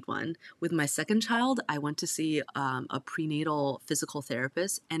think you need one. With my second child, I went to see a prenatal physical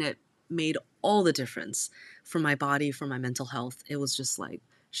therapist, and it made all the difference for my body, for my mental health. It was just like,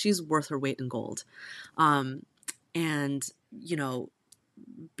 she's worth her weight in gold. And, you know,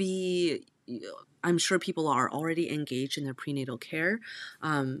 I'm sure people are already engaged in their prenatal care,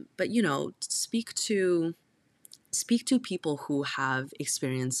 but, you know, speak to people who have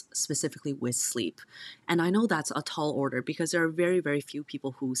experience specifically with sleep. And I know that's a tall order because there are very, very few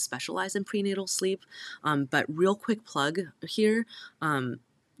people who specialize in prenatal sleep. But real quick plug here,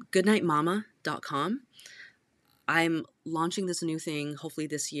 goodnightmama.com. I'm launching this new thing hopefully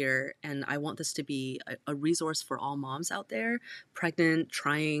this year, and I want this to be a resource for all moms out there, pregnant,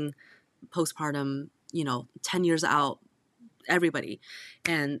 trying, postpartum, 10 years out, everybody.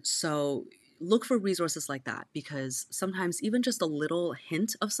 And so look for resources like that, because sometimes even just a little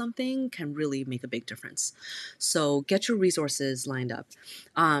hint of something can really make a big difference. So get your resources lined up.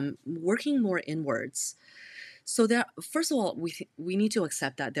 Working more inwards. So there, first of all, we need to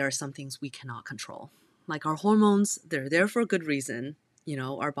accept that there are some things we cannot control. Like our hormones, they're there for a good reason.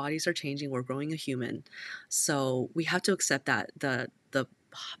 Our bodies are changing. We're growing a human. So we have to accept that the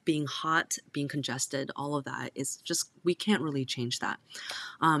being hot, being congested, all of that is just, we can't really change that.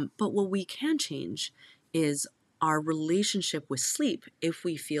 But what we can change is our relationship with sleep if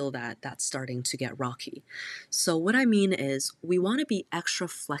we feel that that's starting to get rocky. So what I mean is we want to be extra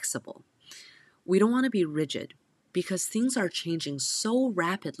flexible. We don't want to be rigid, because things are changing so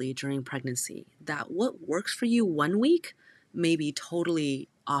rapidly during pregnancy that what works for you one week may be totally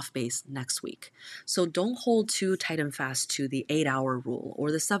off base next week. So don't hold too tight and fast to the 8-hour rule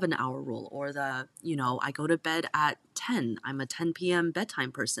or the 7-hour rule or the, I go to bed at 10. I'm a 10 p.m.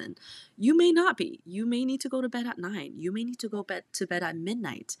 bedtime person. You may not be. You may need to go to bed at 9. You may need to go to bed at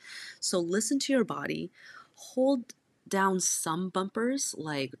midnight. So listen to your body. Hold down some bumpers,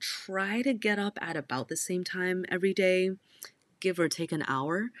 like try to get up at about the same time every day, give or take an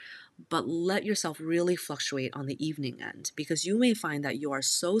hour, but let yourself really fluctuate on the evening end, because you may find that you are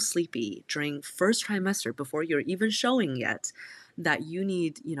so sleepy during first trimester before you're even showing yet that you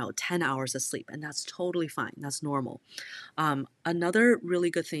need 10 hours of sleep, and that's totally fine. That's normal. Another really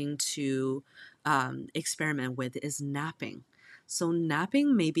good thing to experiment with is napping. So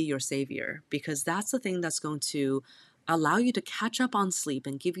napping may be your savior, because that's the thing that's going to allow you to catch up on sleep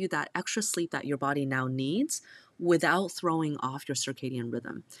and give you that extra sleep that your body now needs without throwing off your circadian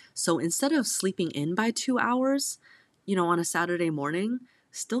rhythm. So instead of sleeping in by 2 hours, on a Saturday morning,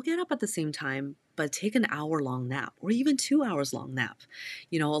 still get up at the same time, but take an hour-long nap or even 2 hours long nap.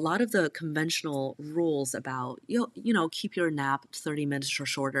 A lot of the conventional rules about, keep your nap 30 minutes or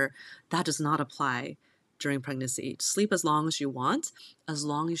shorter, that does not apply during pregnancy. Sleep as long as you want, as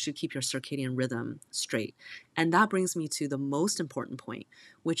long as you keep your circadian rhythm straight. And that brings me to the most important point,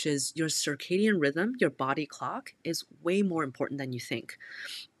 which is your circadian rhythm, your body clock, is way more important than you think,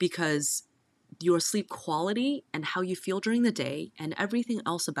 because your sleep quality and how you feel during the day and everything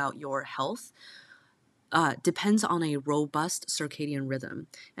else about your health depends on a robust circadian rhythm.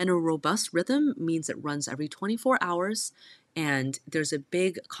 And a robust rhythm means it runs every 24 hours, and there's a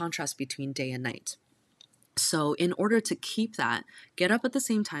big contrast between day and night. So in order to keep that, get up at the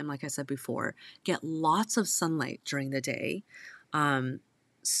same time, like I said before, get lots of sunlight during the day. And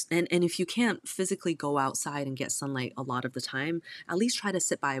if you can't physically go outside and get sunlight a lot of the time, at least try to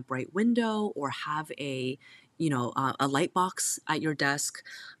sit by a bright window or have a light box at your desk.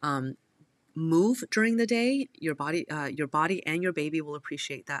 Move during the day. Your body and your baby will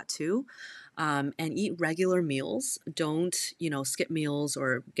appreciate that too. And eat regular meals. Don't, skip meals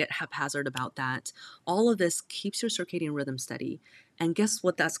or get haphazard about that. All of this keeps your circadian rhythm steady. And guess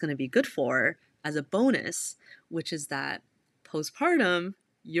what that's going to be good for as a bonus, which is that postpartum,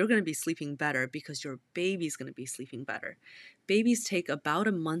 you're going to be sleeping better because your baby's going to be sleeping better. Babies take about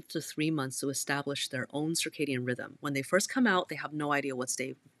a month to 3 months to establish their own circadian rhythm. When they first come out, they have no idea what's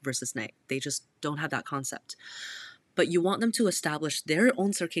day versus night. They just don't have that concept. but you want them to establish their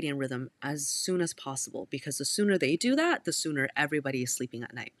own circadian rhythm as soon as possible, because the sooner they do that, the sooner everybody is sleeping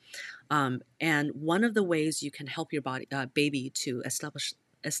at night. And one of the ways you can help your baby to establish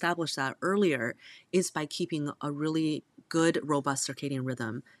that earlier is by keeping a really good, robust circadian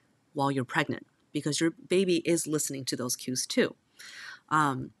rhythm while you're pregnant, because your baby is listening to those cues too.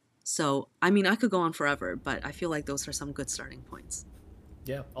 So, I mean, I could go on forever, but I feel like those are some good starting points.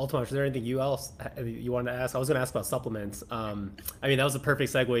 Yeah, Ultima, is there anything you wanted to ask? I was going to ask about supplements. I mean, that was a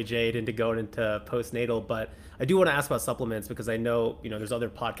perfect segue, Jade, into going into postnatal. But I do want to ask about supplements because I know there's other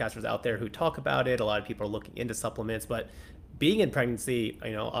podcasters out there who talk about it. A lot of people are looking into supplements, but being in pregnancy,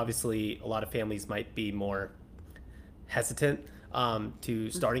 obviously a lot of families might be more hesitant to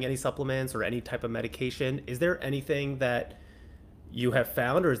starting any supplements or any type of medication. Is there anything that you have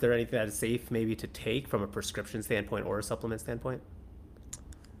found, or is there anything that is safe maybe to take from a prescription standpoint or a supplement standpoint?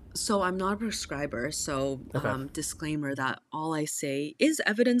 So I'm not a prescriber, so Okay. disclaimer that all I say is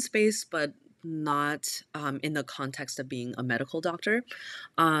evidence-based, but not in the context of being a medical doctor.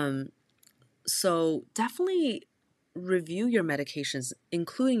 Um, so definitely review your medications,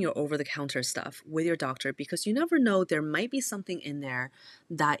 including your over-the-counter stuff, with your doctor, because you never know, there might be something in there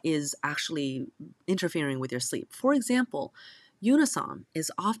that is actually interfering with your sleep. For example, Unisom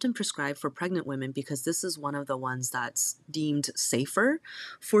is often prescribed for pregnant women because this is one of the ones that's deemed safer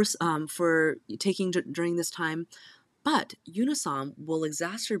for taking during this time. But Unisom will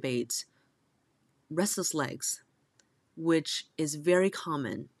exacerbate restless legs, which is very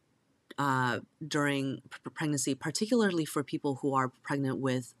common during pregnancy, particularly for people who are pregnant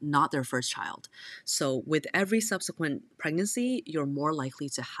with not their first child. So with every subsequent pregnancy, you're more likely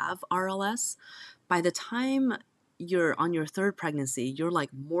to have RLS. By the time you're on your third pregnancy, you're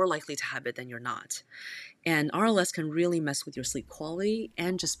like more likely to have it than you're not. And RLS can really mess with your sleep quality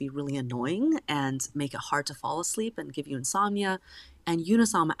and just be really annoying and make it hard to fall asleep and give you insomnia. And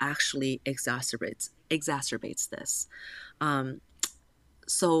Unisom actually exacerbates this.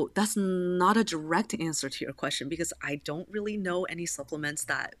 So that's not a direct answer to your question, because I don't really know any supplements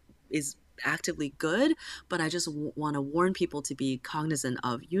that is actively good, but I just want to warn people to be cognizant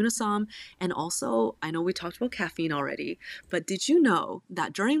of Unisom. And also, I know we talked about caffeine already, but did you know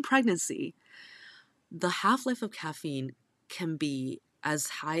that during pregnancy, the half-life of caffeine can be as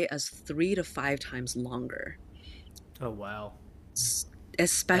high as 3 to 5 times longer, Oh, wow. That's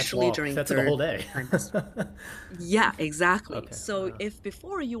especially long. during That's the whole third day. trimester. Yeah, exactly. Okay. So Wow. if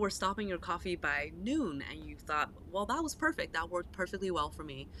before you were stopping your coffee by noon and you thought, well, that was perfect, that worked perfectly well for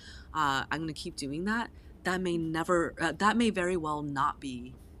me, I'm going to keep doing that, that may very well not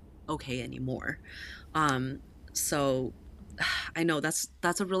be okay anymore. Um, so I know that's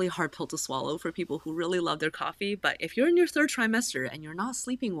a really hard pill to swallow for people who really love their coffee, but if you're in your third trimester and you're not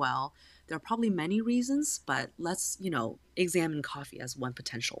sleeping well, there are probably many reasons, but let's, examine coffee as one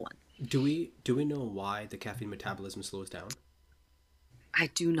potential one. Do we know why the caffeine metabolism slows down? I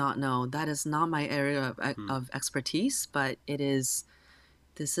do not know. That is not my area Hmm. of expertise, but this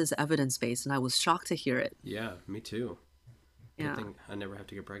is evidence-based, and I was shocked to hear it. Yeah, me too. Good Yeah. thing I never have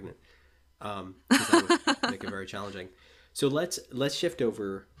to get pregnant, because that would make it very challenging. So let's shift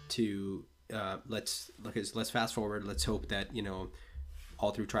over to let's fast forward. Let's hope that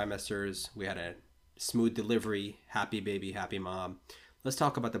all through trimesters we had a smooth delivery, happy baby, happy mom. Let's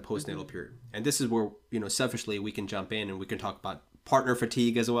talk about the postnatal hmm period, and this is where selfishly we can jump in and we can talk about partner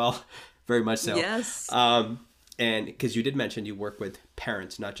fatigue as well, very much so. Yes. And because you did mention you work with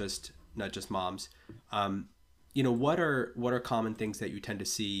parents, not just moms. What are common things that you tend to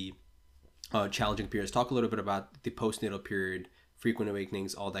see, challenging periods? Talk a little bit about the postnatal period, frequent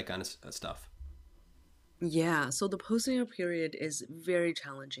awakenings, all that kind of stuff. Yeah, so the postnatal period is very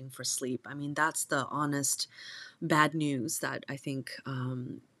challenging for sleep. I mean, that's the honest bad news that I think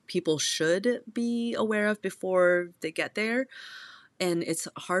people should be aware of before they get there. And it's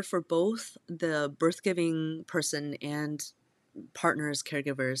hard for both the birth giving person and partners,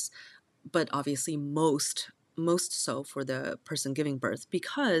 caregivers, but obviously most so for the person giving birth,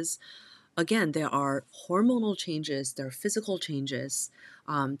 because again, there are hormonal changes, there are physical changes,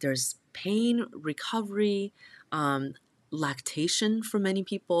 there's pain, recovery, um, lactation for many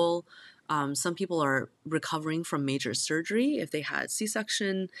people. Some people are recovering from major surgery if they had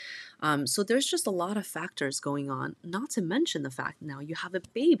C-section. So there's just a lot of factors going on, not to mention the fact now you have a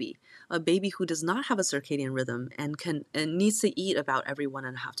baby who does not have a circadian rhythm and needs to eat about every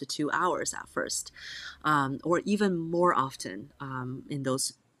 1.5 to 2 hours at first, or even more often in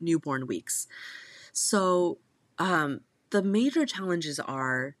those newborn weeks. So the major challenges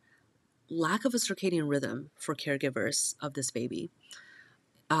are lack of a circadian rhythm for caregivers of this baby,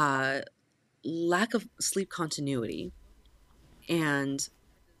 uh, lack of sleep continuity and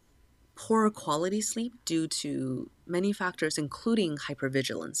poor quality sleep due to many factors, including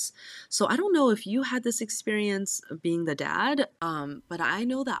hypervigilance. So I don't know if you had this experience of being the dad, but I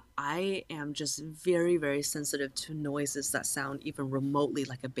know that I am just very, very sensitive to noises that sound even remotely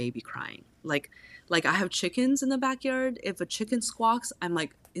like a baby crying. Like I have chickens in the backyard. If a chicken squawks, I'm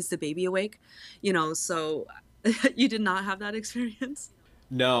like, is the baby awake? So you did not have that experience?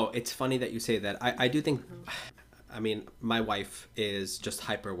 No, it's funny that you say that. I do think, I mean, my wife is just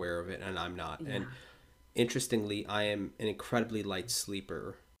hyper aware of it and I'm not. Yeah. And interestingly, I am an incredibly light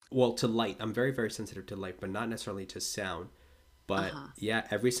sleeper. Well, to light, I'm very, very sensitive to light, but not necessarily to sound. But Uh-huh. yeah,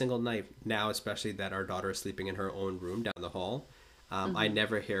 every single night now, especially that our daughter is sleeping in her own room down the hall, I Mm-hmm.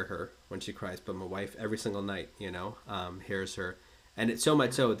 never hear her when she cries. But my wife, every single night, hears her. And it's so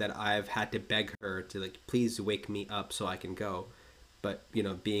much Yeah. so that I've had to beg her to like, please wake me up so I can go. But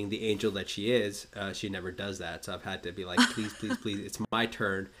being the angel that she is, she never does that. So I've had to be like, please, please, please, it's my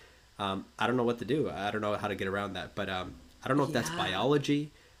turn. I don't know what to do. I don't know how to get around that. But I don't know if that's Yeah.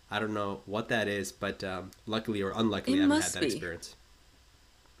 biology. I don't know what that is. But luckily or It unluckily, I haven't had must that be. experience.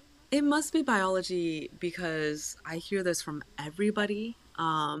 It must be biology because I hear this from everybody.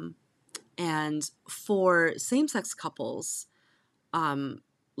 And for same-sex couples, um,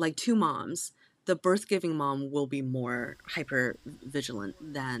 like two moms, the birth-giving mom will be more hyper vigilant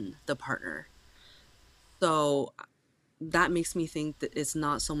than the partner. So that makes me think that it's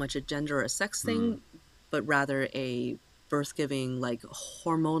not so much a gender or a sex Hmm. thing, but rather a birth-giving, like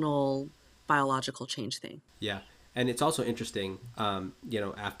hormonal, biological change thing. Yeah. And it's also interesting,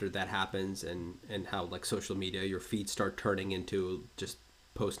 after that happens and how like social media, your feeds start turning into just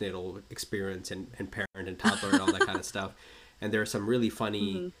postnatal experience and parent and toddler and all that kind of stuff. And there are some really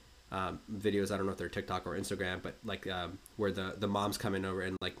funny Hmm. videos. I don't know if they're TikTok or Instagram, but like where the mom's coming over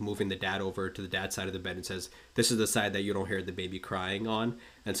and like moving the dad over to the dad's side of the bed and says, "This is the side that you don't hear the baby crying on,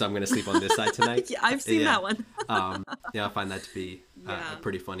 and so I'm going to sleep on this side tonight." Yeah, I've seen Yeah, that one. yeah, I find that to be Yeah.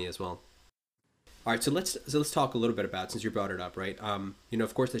 pretty funny as well. All right, so let's talk a little bit about, since you brought it up, right?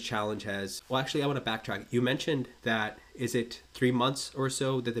 Of course, the challenge has. Well, actually, I want to backtrack. You mentioned that is it 3 months or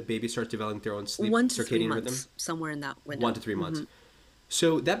so that the baby starts developing their own sleep 1 to 3 circadian rhythm? months, somewhere in that One window. to three Hmm. months.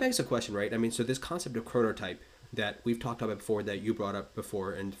 So that begs a question, right? I mean, so this concept of chronotype that we've talked about before, that you brought up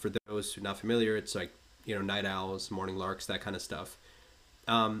before, and for those who are not familiar, it's like night owls, morning larks, that kind of stuff.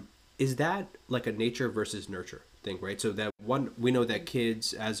 Is that like a nature versus nurture thing, right? So that one, we know that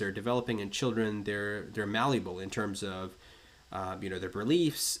kids, as they're developing, and children, they're malleable in terms of their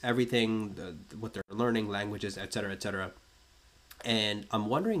beliefs, everything, what they're learning, languages, et cetera, et cetera. And I'm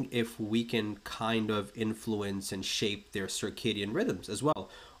wondering if we can kind of influence and shape their circadian rhythms as well.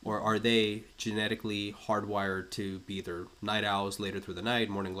 Or are they genetically hardwired to be either night owls later through the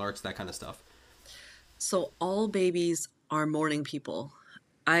night, morning larks, that kind of stuff? So all babies are morning people.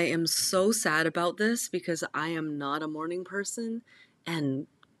 I am so sad about this because I am not a morning person. And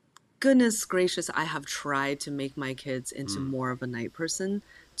goodness gracious, I have tried to make my kids into Mm. more of a night person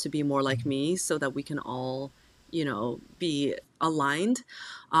to be more like me so that we can all, be aligned.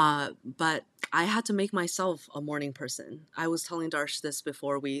 But I had to make myself a morning person. I was telling Darsh this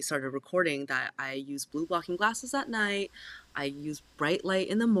before we started recording that I use blue blocking glasses at night. I use bright light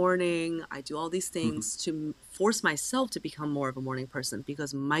in the morning. I do all these things to force myself to become more of a morning person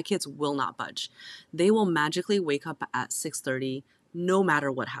because my kids will not budge. They will magically wake up at 6:30 no matter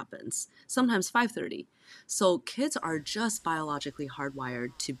what happens. Sometimes 5:30. So kids are just biologically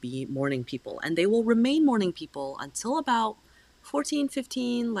hardwired to be morning people and they will remain morning people until about 14,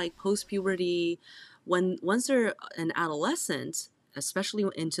 15, like post puberty. When once they're an adolescent, especially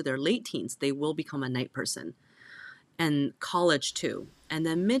into their late teens, they will become a night person, and college too. And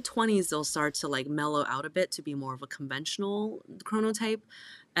then mid 20s, they'll start to like mellow out a bit to be more of a conventional chronotype.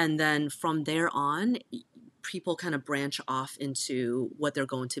 And then from there on, people kind of branch off into what they're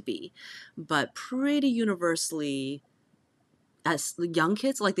going to be. But pretty universally, as young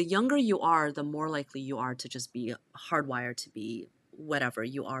kids, like the younger you are, the more likely you are to just be hardwired to be whatever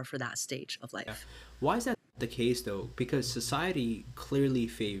you are for that stage of Yeah. life. Why is that the case though? Because society clearly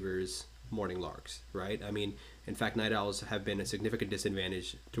favors morning larks, right? I mean, in fact, night owls have been a significant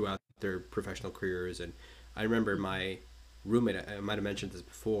disadvantage throughout their professional careers. And I remember my roommate, I might have mentioned this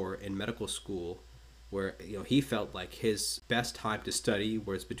before, in medical school, where he felt like his best time to study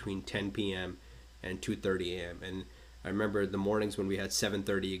was between 10 p.m. and 2:30 a.m. And I remember the mornings when we had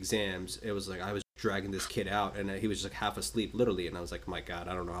 7:30 exams, it was like I was dragging this kid out, and he was just like half asleep, literally. And I was like, my God,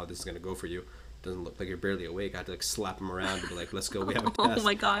 I don't know how this is gonna go for you. Doesn't look like you're barely awake. I had to like slap him around and be like, let's go, we have a Oh test.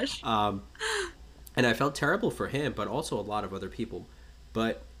 my gosh. And I felt terrible for him, but also a lot of other people.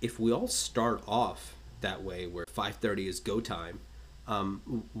 But if we all start off that way, where 5:30 is go time,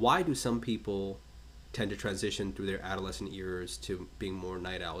 why do some people tend to transition through their adolescent years to being more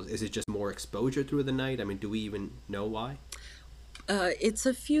night owls? Is it just more exposure through the night? I mean, do we even know why? It's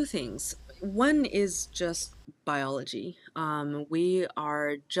a few things. One is just biology. We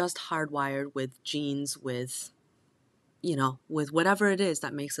are just hardwired with genes, with whatever it is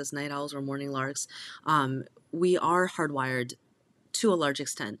that makes us night owls or morning larks. We are hardwired to a large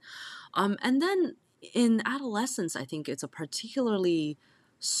extent. And then in adolescence, I think it's a particularly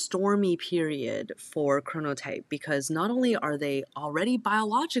stormy period for chronotype because not only are they already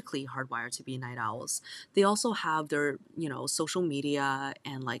biologically hardwired to be night owls, they also have their, social media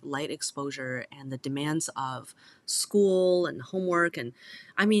and like light exposure and the demands of school and homework. And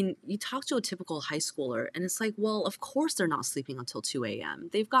I mean, you talk to a typical high schooler and it's like, well, of course they're not sleeping until 2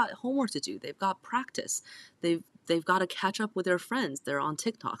 a.m. They've got homework to do, they've got practice, they've got to catch up with their friends. They're on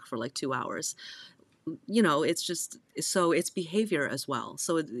TikTok for like 2 hours. It's just so it's behavior as well.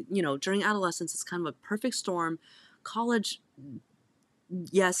 So, during adolescence, it's kind of a perfect storm. College,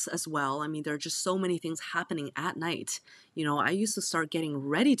 yes, as well. I mean, there are just so many things happening at night. I used to start getting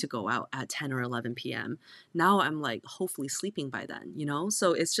ready to go out at 10 or 11 p.m. Now I'm like, hopefully sleeping by then.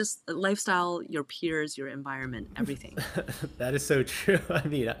 So it's just lifestyle, your peers, your environment, everything. That is so true. I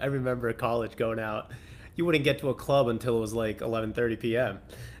mean, I remember college going out. You wouldn't get to a club until it was like 11:30 p.m.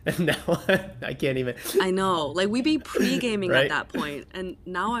 And now I can't even. I know. Like we be pre-gaming at Right? that point, and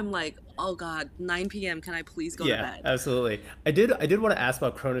now I'm like, oh God, 9 p.m. Can I please go to Yeah, bed? absolutely. I did want to ask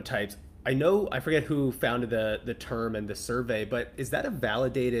about chronotypes. I know I forget who founded the term and the survey, but is that a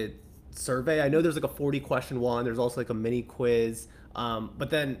validated survey? I know there's like a 40 question one. There's also like a mini quiz. But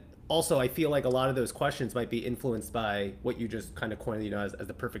then also I feel like a lot of those questions might be influenced by what you just kind of coined, as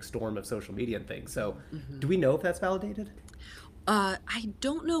the perfect storm of social media and things. So do we know if that's validated? I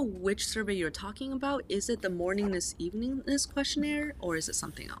don't know which survey you're talking about. Is it the morningness eveningness questionnaire or is it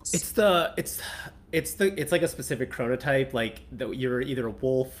something else? It's like a specific chronotype, like that you're either a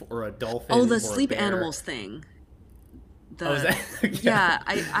wolf or a Oh, dolphin the or a sleep bear. animals thing. Oh, is The that? Yeah,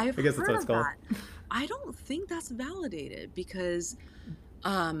 Yeah, I've I guess that's heard what it's of called. that. I don't think that's validated because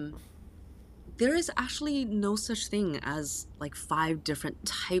um there is actually no such thing as like five different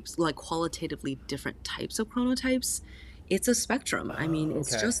types, like qualitatively different types of chronotypes. It's a spectrum. I mean, Oh,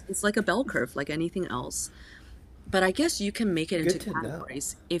 okay. it's like a bell curve, like anything else. But I guess you can make it into Good to know.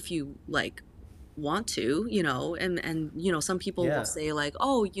 categories if you like want to, and some people will Yeah. say like,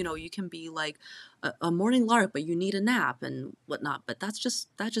 oh, you can be like a morning lark, but you need a nap and whatnot. But that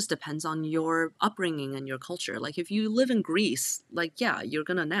just depends on your upbringing and your culture. Like if you live in Greece, like yeah, you're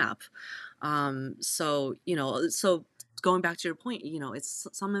gonna nap. So going back to your point, it's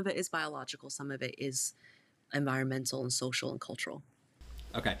some of it is biological, some of it is environmental and social and cultural.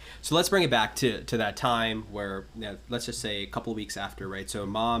 Okay, so let's bring it back to that time where, let's just say a couple of weeks after, right? So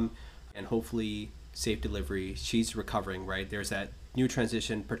mom, and hopefully safe delivery, she's recovering, right? There's that new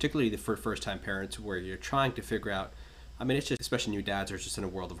transition, particularly for first time parents, where you're trying to figure out. I mean, it's just, especially new dads are just in a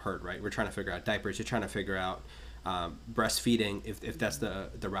world of hurt, right? We're trying to figure out diapers. You're trying to figure out breastfeeding, if that's the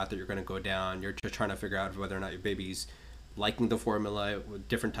route that you're going to go down. You're just trying to figure out whether or not your baby's liking the formula, with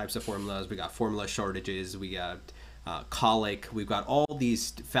different types of formulas. We got formula shortages. We got colic. We've got all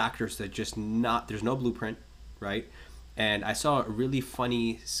these factors that just not, there's no blueprint, right? And I saw a really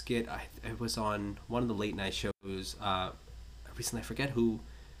funny skit. It was on one of the late night shows recently. I forget who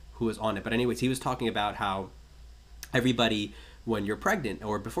was on it, but anyways, he was talking about how everybody, when you're pregnant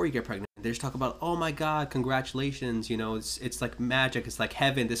or before you get pregnant, they just talk about, oh my god, congratulations, it's like magic, it's like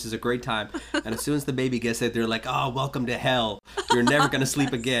heaven, this is a great time. And as soon as the baby gets it, they're like, oh, welcome to hell, you're never going to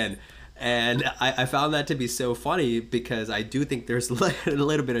sleep again. And I found that to be so funny because I do think there's a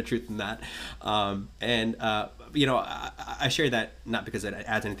little bit of truth in that. I share that not because it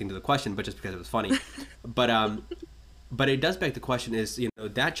adds anything to the question, but just because it was funny. But it does beg the question, is,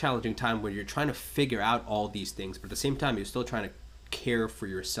 that challenging time when you're trying to figure out all these things, but at the same time you're still trying to care for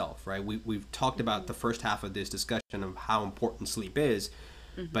yourself, right? We've talked about the first half of this discussion of how important sleep is,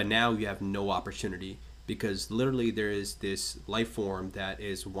 but now you have no opportunity because literally there is this life form that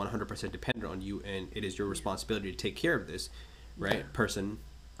is 100% dependent on you, and it is your responsibility to take care of this, right, Yeah. person.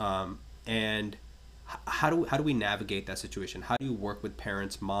 And how do we navigate that situation? How do you work with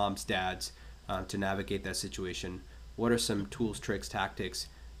parents, moms, dads, to navigate that situation? What are some tools, tricks, tactics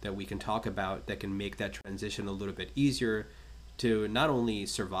that we can talk about that can make that transition a little bit easier to not only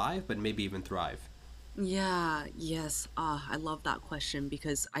survive but maybe even thrive? Yeah, yes. I love that question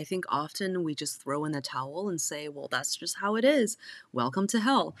because I think often we just throw in the towel and say, well, that's just how it is. Welcome to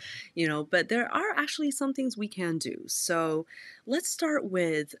hell. But there are actually some things we can do. So let's start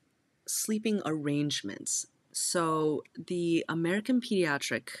with sleeping arrangements. So the American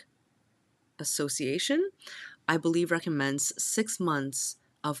Pediatric Association, I believe, recommends 6 months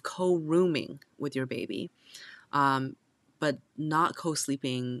of co-rooming with your baby, um, but not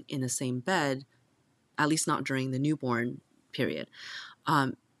co-sleeping in the same bed, at least not during the newborn period.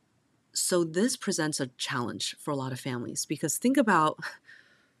 Um, so this presents a challenge for a lot of families because think about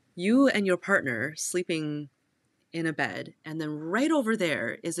you and your partner sleeping in a bed, and then right over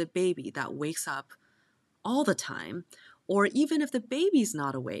there is a baby that wakes up all the time, or even if the baby's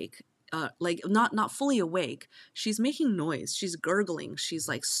not awake, like not fully awake, she's making noise, she's gurgling, she's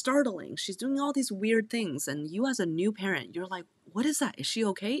like startling, she's doing all these weird things, and you as a new parent, you're like, what is that? Is she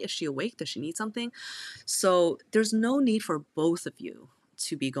okay? Is she awake? Does she need something? So there's no need for both of you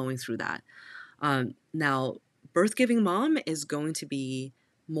to be going through that. Now, birth giving mom is going to be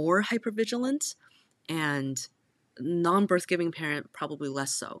more hypervigilant, and non-birth giving parent probably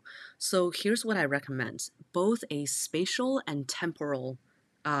less so. So here's what I recommend: both a spatial and temporal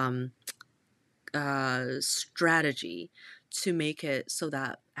um, strategy to make it so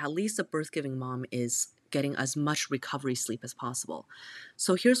that at least a birth giving mom is getting as much recovery sleep as possible.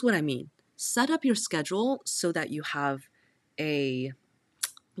 So here's what I mean: set up your schedule so that you have a,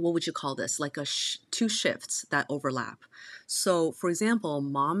 what would you call this, like a two shifts that overlap. So for example,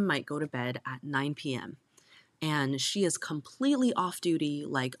 mom might go to bed at 9 p.m and she is completely off duty.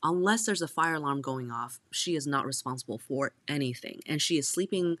 Like, unless there's a fire alarm going off, she is not responsible for anything. And she is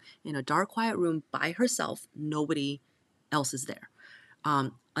sleeping in a dark, quiet room by herself. Nobody else is there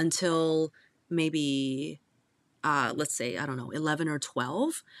until maybe, let's say, I don't know, 11 or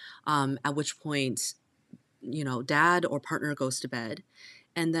 12, at which point, dad or partner goes to bed.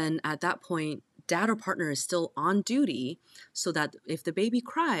 And then at that point, dad or partner is still on duty so that if the baby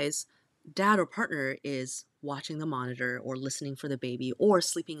cries, dad or partner is watching the monitor or listening for the baby or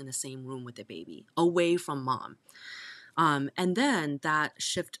sleeping in the same room with the baby away from mom. And then that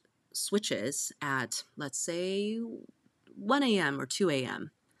shift switches at, let's say, 1 a.m. or 2 a.m.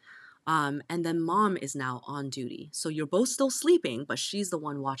 And then mom is now on duty. So you're both still sleeping, but she's the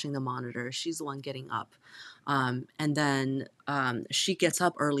one watching the monitor. She's the one getting up. And then she gets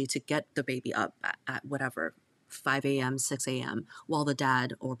up early to get the baby up at whatever, 5 a.m., 6 a.m., while the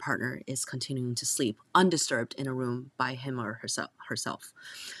dad or partner is continuing to sleep undisturbed in a room by him or herself.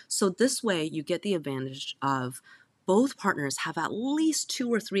 So this way you get the advantage of both partners have at least 2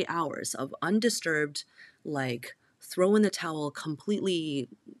 or 3 hours of undisturbed, like throw in the towel, completely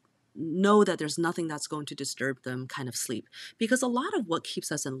know that there's nothing that's going to disturb them kind of sleep. Because a lot of what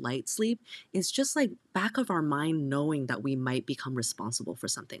keeps us in light sleep is just like back of our mind knowing that we might become responsible for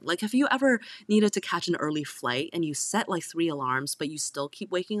something. Like, have you ever needed to catch an early flight and you set like 3 alarms, but you still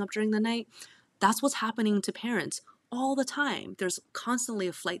keep waking up during the night? That's what's happening to parents all the time. There's constantly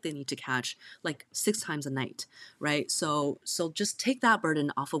a flight they need to catch like 6 times a night, right? So just take that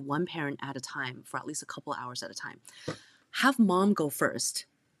burden off of one parent at a time for at least a couple hours at a time. Have mom go first,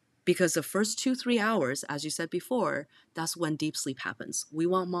 because the first 2, 3 hours, as you said before, that's when deep sleep happens. We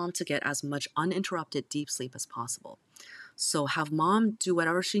want mom to get as much uninterrupted deep sleep as possible. So have mom do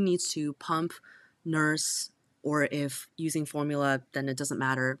whatever she needs to, pump, nurse, or if using formula, then it doesn't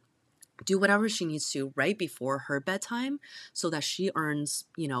matter. Do whatever she needs to right before her bedtime so that she earns,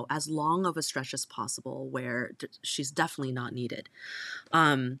 as long of a stretch as possible where she's definitely not needed.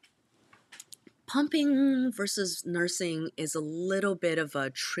 Pumping versus nursing is a little bit of a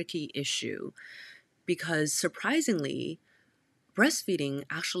tricky issue because surprisingly, breastfeeding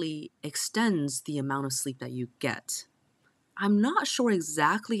actually extends the amount of sleep that you get. I'm not sure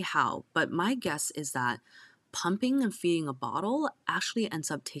exactly how, but my guess is that pumping and feeding a bottle actually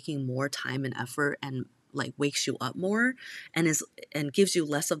ends up taking more time and effort and like wakes you up more and gives you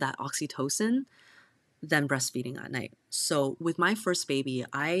less of that oxytocin than breastfeeding at night. So with my first baby,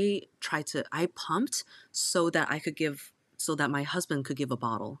 I pumped so that my husband could give a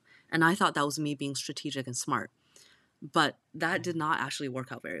bottle. And I thought that was me being strategic and smart. But that did not actually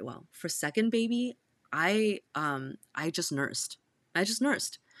work out very well. For second baby, I just nursed. I just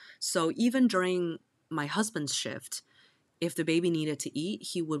nursed. So even during my husband's shift, if the baby needed to eat,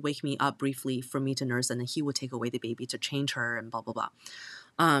 he would wake me up briefly for me to nurse, and then he would take away the baby to change her and blah blah blah.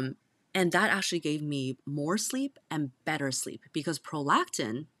 Um, and that actually gave me more sleep and better sleep because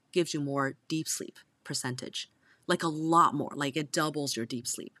prolactin gives you more deep sleep percentage, like a lot more, like it doubles your deep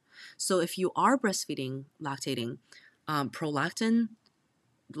sleep. So if you are breastfeeding, lactating, prolactin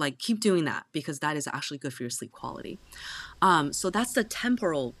like keep doing that because that is actually good for your sleep quality. So that's the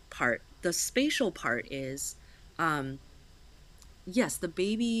temporal part. The spatial part is, yes, the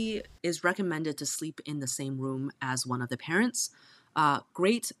baby is recommended to sleep in the same room as one of the parents.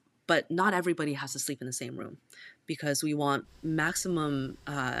 Great, but not everybody has to sleep in the same room because we want maximum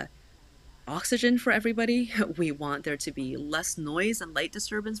oxygen for everybody. We want there to be less noise and light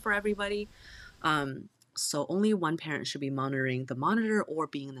disturbance for everybody. So only one parent should be monitoring the monitor or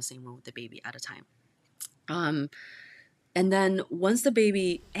being in the same room with the baby at a time. And then once the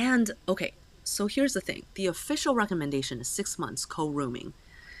baby, and okay, so here's the thing. The official recommendation is 6 months co-rooming,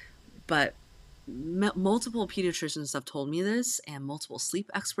 but multiple pediatricians have told me this, and multiple sleep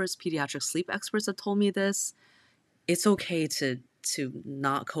experts, pediatric sleep experts have told me this. It's okay to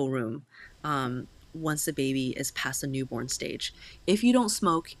not co-room once the baby is past the newborn stage. If you don't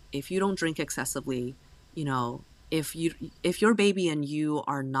smoke, if you don't drink excessively, you know, if your baby and you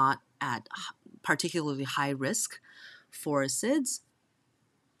are not at particularly high risk for SIDS,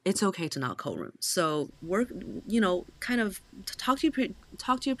 it's okay to not co-room. So work, kind of talk to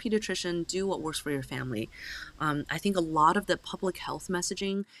your pediatrician, do what works for your family. I think a lot of the public health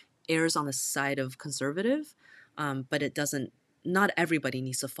messaging errs on the side of conservative, but it doesn't, not everybody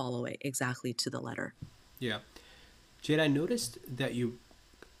needs to follow it exactly to the letter. Yeah. Jade, I noticed that you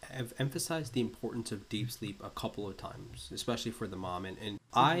have emphasized the importance of deep sleep a couple of times, especially for the mom. And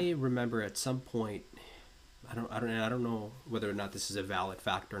I remember at some point, I don't know whether or not this is a valid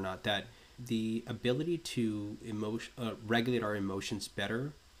fact or not, that the ability to regulate our emotions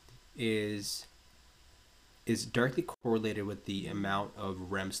better is directly correlated with the amount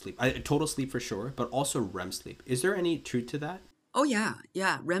of REM sleep. Total sleep for sure, but also REM sleep. Is there any truth to that? Oh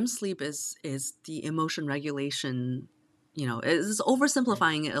yeah. REM sleep is the emotion regulation. It's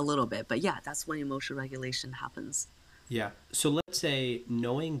oversimplifying it a little bit, but yeah, that's when emotion regulation happens. Yeah. So let's say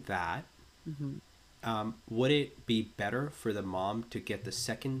knowing that, would it be better for the mom to get the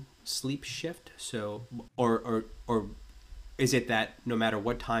second sleep shift? So, or is it that no matter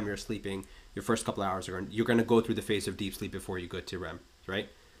what time you're sleeping, your first couple of hours you're going to go through the phase of deep sleep before you go to REM, right?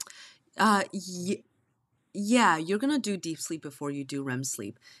 Yeah, you're gonna do deep sleep before you do REM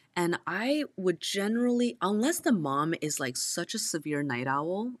sleep. And I would generally, unless the mom is like such a severe night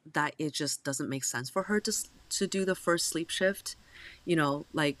owl that it just doesn't make sense for her to do the first sleep shift,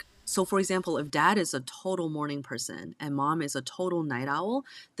 like, so for example, if dad is a total morning person and mom is a total night owl,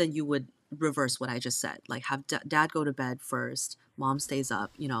 then you would reverse what I just said, like have dad go to bed first, mom stays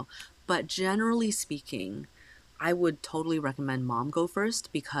up, But generally speaking, I would totally recommend mom go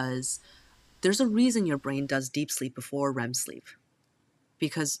first because there's a reason your brain does deep sleep before REM sleep,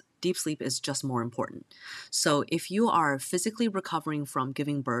 because deep sleep is just more important. So if you are physically recovering from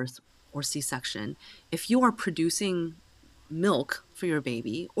giving birth or C-section, if you are producing milk for your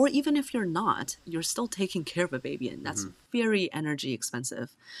baby, or even if you're not, you're still taking care of a baby, and that's very energy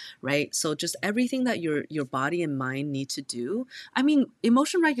expensive, right? So just everything that your body and mind need to do. I mean,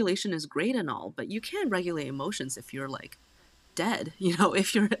 emotion regulation is great and all, but you can't regulate emotions if you're like dead,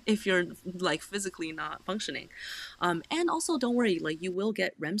 if you're like physically not functioning. And also don't worry, like you will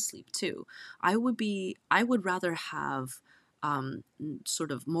get REM sleep too. I would rather have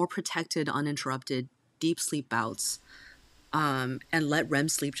sort of more protected, uninterrupted deep sleep bouts, and let REM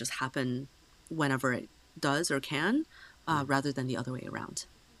sleep just happen whenever it does or can, rather than the other way around.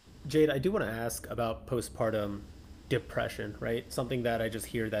 Jade, I do want to ask about postpartum depression, right? Something that I just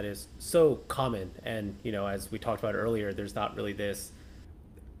hear that is so common. And, as we talked about earlier, there's not really this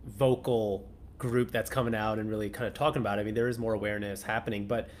vocal group that's coming out and really kind of talking about it. I mean, there is more awareness happening,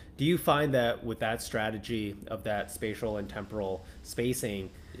 but do you find that with that strategy of that spatial and temporal spacing,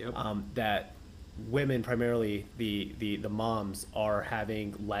 Yep. that women, primarily the moms, are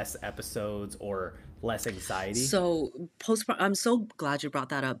having less episodes or less anxiety? So I'm so glad you brought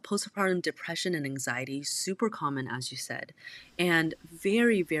that up. Postpartum depression and anxiety, super common, as you said, and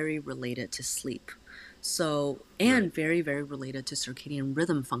very, very related to sleep. So, and Right. very, very related to circadian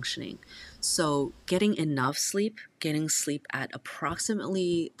rhythm functioning. So getting enough sleep, getting sleep at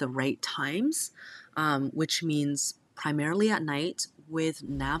approximately the right times, which means primarily at night with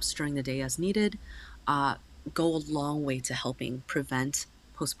naps during the day as needed, uh, go a long way to helping prevent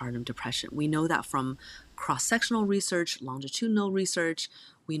postpartum depression. We know that from cross-sectional research, longitudinal research.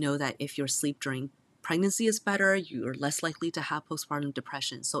 We know that if your sleep during pregnancy is better, you're less likely to have postpartum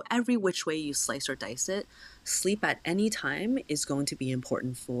depression. So every which way you slice or dice it, sleep at any time is going to be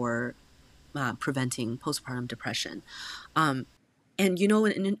important for preventing postpartum depression. And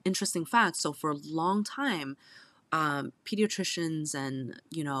an interesting fact, so for a long time, pediatricians and,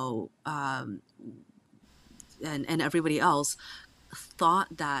 and everybody else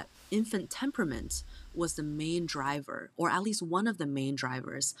thought that infant temperament was the main driver, or at least one of the main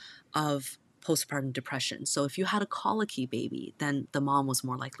drivers of postpartum depression. So if you had a colicky baby, then the mom was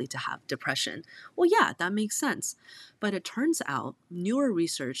more likely to have depression. Well, yeah, that makes sense. But it turns out newer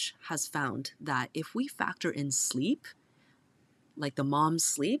research has found that if we factor in sleep, like the mom's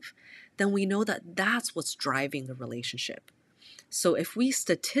sleep, then we know that that's what's driving the relationship. So if we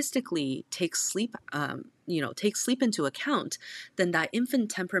statistically take sleep, take sleep into account, then that infant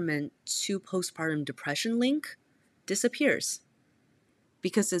temperament to postpartum depression link disappears,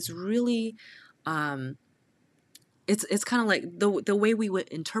 because it's really, it's kind of like the way we would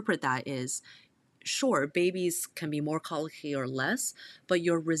interpret that is, sure, babies can be more colicky or less, but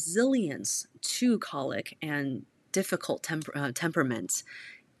your resilience to colic and difficult temperament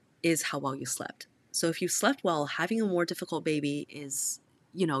is how well you slept. So if you slept well, having a more difficult baby is,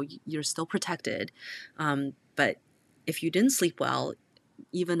 you're still protected. But if you didn't sleep well,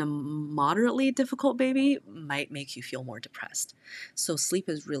 even a moderately difficult baby might make you feel more depressed. So sleep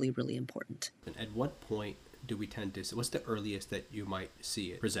is really, really important. And at what point do we tend to, what's the earliest that you might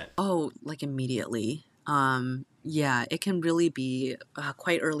see it present? Oh, like immediately. Yeah, it can really be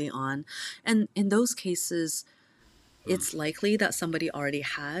quite early on. And in those cases, it's likely that somebody already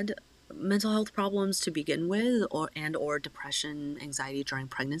had mental health problems to begin with, or depression, anxiety during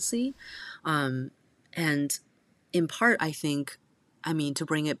pregnancy. And in part, I think, to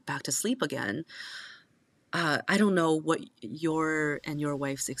bring it back to sleep again, I don't know what your and your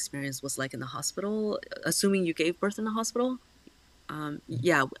wife's experience was like in the hospital, assuming you gave birth in the hospital.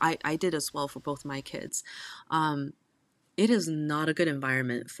 Yeah, I did as well for both my kids. It is not a good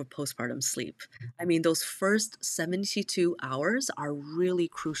environment for postpartum sleep. Those first 72 hours are really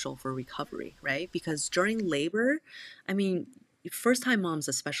crucial for recovery, right? Because during labor, first time moms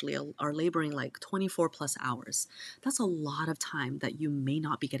especially are laboring like 24 plus hours. That's a lot of time that you may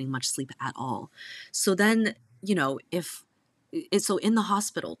not be getting much sleep at all. So then, so in the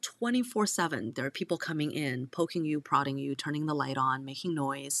hospital, 24/7, there are people coming in, poking you, prodding you, turning the light on, making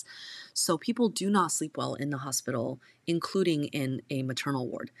noise. So people do not sleep well in the hospital, including in a maternal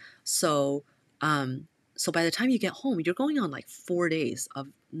ward. So, so by the time you get home, you're going on like 4 days of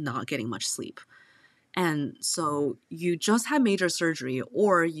not getting much sleep. And so you just had major surgery,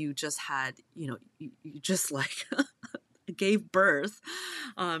 or you just had, you just like gave birth,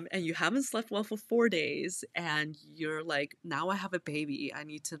 and you haven't slept well for 4 days, and you're like, now I have a baby, I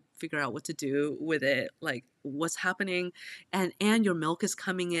need to figure out what to do with it, like what's happening, and your milk is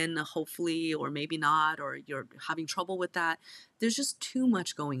coming in, hopefully, or maybe not, or you're having trouble with that. There's just too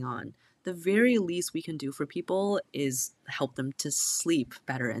much going on. The very least we can do for people is help them to sleep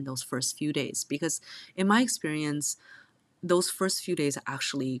better in those first few days, because in my experience, those first few days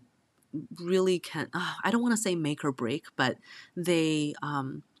actually really can, I don't want to say make or break, but they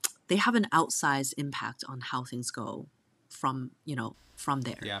have an outsized impact on how things go from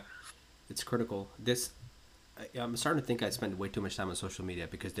there. Yeah, it's critical. I'm starting to think I spend way too much time on social media,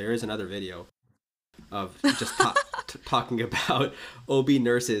 because there is another video of just talking about OB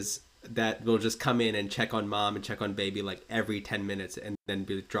nurses that will just come in and check on mom and check on baby like every 10 minutes, and then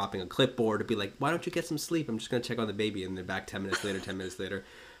be dropping a clipboard to be like, why don't you get some sleep? I'm just going to check on the baby. And they're back 10 minutes later.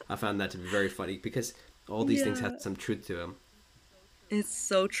 I found that to be very funny, because all these things have some truth to them. It's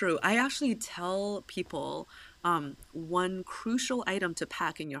so true. I actually tell people, one crucial item to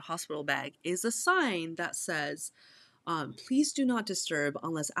pack in your hospital bag is a sign that says, please do not disturb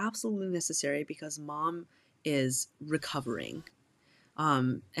unless absolutely necessary, because mom is recovering.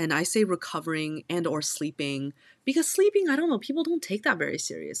 And I say recovering and or sleeping, because sleeping, I don't know, people don't take that very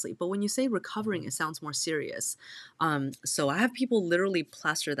seriously. But when you say recovering, it sounds more serious. So I have people literally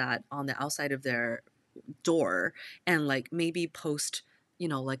plaster that on the outside of their door, and like maybe post,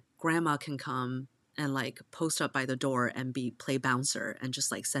 like grandma can come and like post up by the door and play bouncer and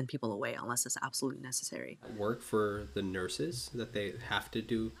just like send people away unless it's absolutely necessary. Work for the nurses that they have to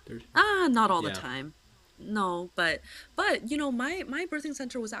do Not all the time. No, but my birthing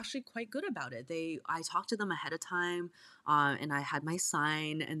center was actually quite good about it. I talked to them ahead of time, and I had my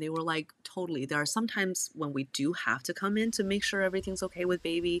sign, and they were like, totally. There are some times when we do have to come in to make sure everything's okay with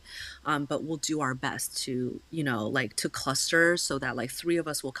baby, but we'll do our best to, like to cluster so that like 3 of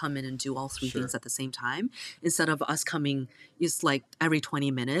us will come in and do all 3 things at the same time, instead of us coming just like every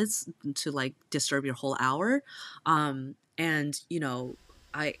 20 minutes to like disturb your whole hour. And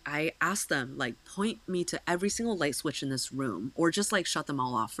I asked them, like, point me to every single light switch in this room, or just like shut them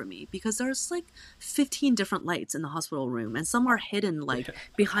all off for me, because there's like 15 different lights in the hospital room, and some are hidden like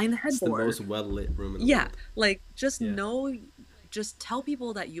behind the headboard. It's the most well lit room in the world. world. Like just know just tell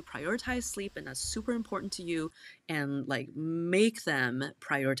people that you prioritize sleep and that's super important to you, and like make them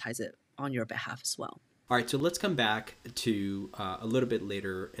prioritize it on your behalf as well. All right, so let's come back to a little bit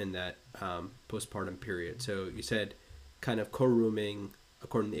later in that postpartum period. So you said kind of co-rooming,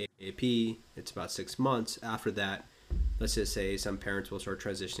 according to AAP, it's about 6 months. After that, let's just say some parents will start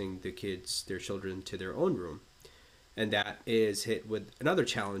transitioning their children to their own room. And that is hit with another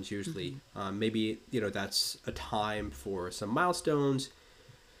challenge usually. Maybe, that's a time for some milestones.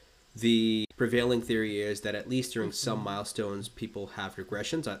 The prevailing theory is that at least during some milestones, people have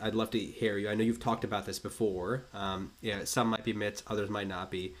regressions. I'd love to hear you. I know you've talked about this before. Some might be myths, others might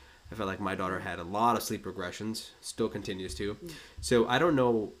not be. I felt like my daughter had a lot of sleep regressions, still continues to. So I don't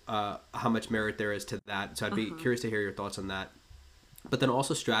know how much merit there is to that. So I'd be curious to hear your thoughts on that. But then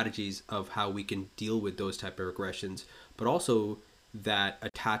also strategies of how we can deal with those type of regressions, but also that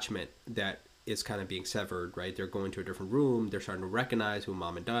attachment that is kind of being severed, right? They're going to a different room. They're starting to recognize who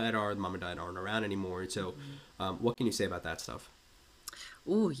mom and dad are. Mom and dad aren't around anymore. And so what can you say about that stuff?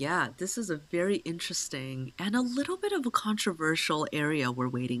 Oh, yeah, this is a very interesting and a little bit of a controversial area we're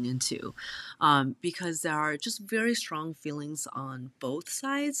wading into, because there are just very strong feelings on both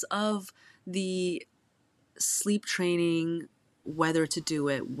sides of the sleep training, whether to do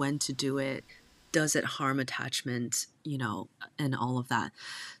it, when to do it, does it harm attachment, and all of that.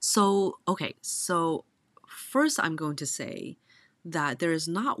 So, okay, so first I'm going to say that there is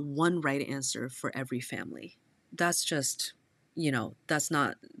not one right answer for every family. That's just,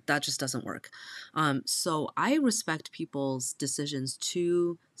 that just doesn't work. So I respect people's decisions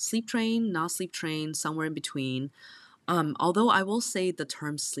to sleep train, not sleep train, somewhere in between. Although I will say the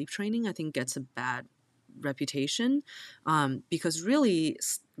term sleep training, I think, gets a bad reputation, because really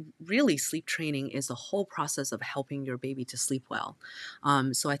sleep training is the whole process of helping your baby to sleep well.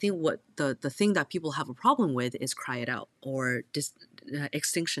 So I think what the thing that people have a problem with is cry it out or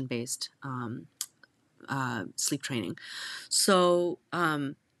extinction based sleep training. So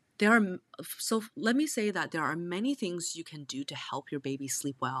let me say that there are many things you can do to help your baby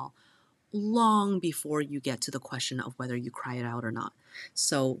sleep well long before you get to the question of whether you cry it out or not.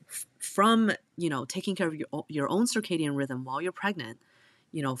 So from, taking care of your own circadian rhythm while you're pregnant,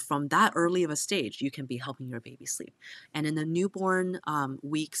 from that early of a stage, you can be helping your baby sleep. And in the newborn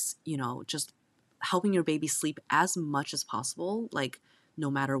weeks, just helping your baby sleep as much as possible, like no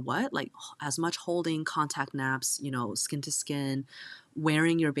matter what, like as much holding, contact naps, skin to skin,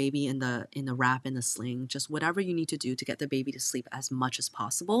 wearing your baby in the wrap, in the sling, just whatever you need to do to get the baby to sleep as much as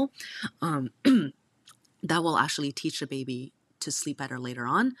possible. That will actually teach the baby to sleep better later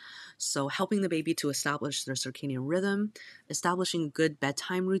on. So helping the baby to establish their circadian rhythm, establishing a good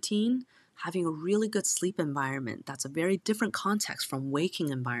bedtime routine, having a really good sleep environment. That's a very different context from waking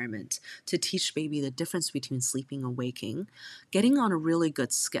environment, to teach baby the difference between sleeping and waking. Getting on a really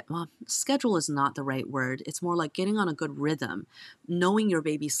good schedule is not the right word. It's more like getting on a good rhythm, knowing your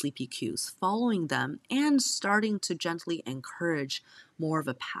baby's sleepy cues, following them, and starting to gently encourage more of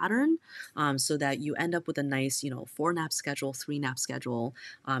a pattern, so that you end up with a nice, 4-nap schedule, 3-nap schedule.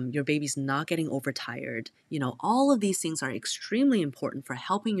 Your baby's not getting overtired. All of these things are extremely important for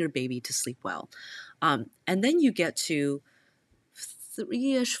helping your baby to sleep well. And then you get to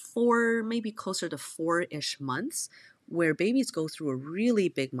 3-ish, 4, maybe closer to 4-ish months, where babies go through a really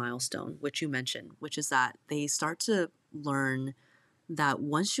big milestone, which you mentioned, which is that they start to learn that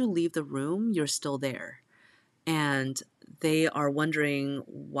once you leave the room, you're still there. And they are wondering,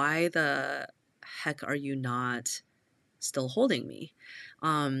 why the heck are you not still holding me?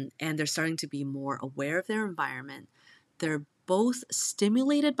 And they're starting to be more aware of their environment. They're both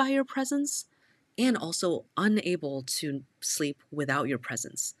stimulated by your presence and also unable to sleep without your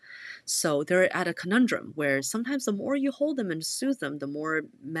presence. So they're at a conundrum where sometimes the more you hold them and soothe them, the more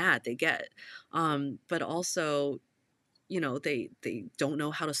mad they get. But also, they don't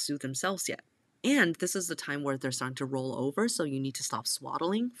know how to soothe themselves yet. And this is the time where they're starting to roll over, so you need to stop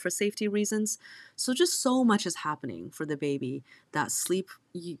swaddling for safety reasons. So just so much is happening for the baby that sleep,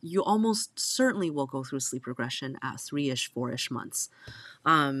 you almost certainly will go through sleep regression at 3-ish, 4-ish months.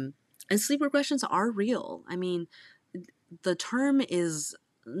 And sleep regressions are real. I mean, the term is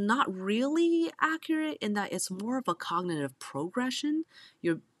not really accurate in that it's more of a cognitive progression.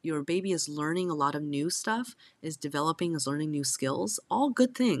 Your baby is learning a lot of new stuff, is learning new skills, all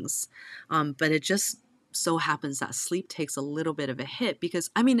good things. But it just so happens that sleep takes a little bit of a hit, because,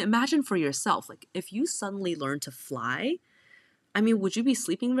 imagine for yourself, like if you suddenly learn to fly, would you be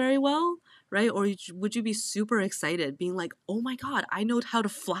sleeping very well, right? Or would you be super excited being like, oh my God, I know how to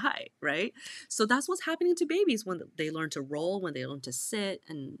fly, right? So that's what's happening to babies when they learn to roll, when they learn to sit,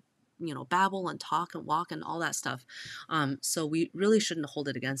 and babble and talk and walk and all that stuff. So we really shouldn't hold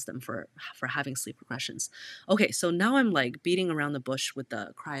it against them for having sleep regressions. Okay, so now I'm like beating around the bush with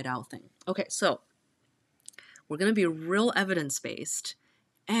the cry it out thing. Okay, so we're going to be real evidence-based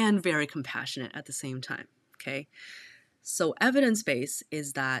and very compassionate at the same time, okay? So evidence-based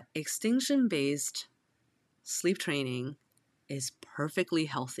is that extinction-based sleep training is perfectly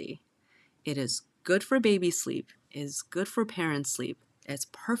healthy. It is good for baby sleep, is good for parent sleep. It's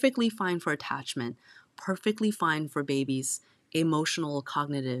perfectly fine for attachment, perfectly fine for babies' emotional,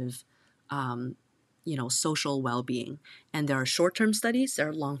 cognitive, social well-being. And there are short-term studies, there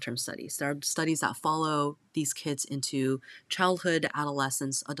are long-term studies. There are studies that follow these kids into childhood,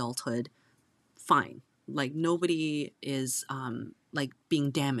 adolescence, adulthood. Fine. Like nobody is like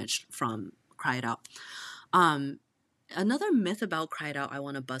being damaged from Cry It Out. Another myth about Cry It Out I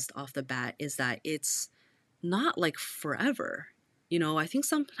want to bust off the bat is that it's not like forever. I think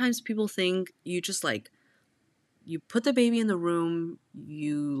sometimes people think you just like you put the baby in the room,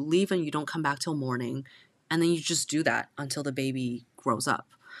 you leave and you don't come back till morning, and then you just do that until the baby grows up.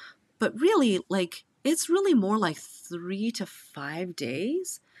 But really, like, it's really more like 3 to 5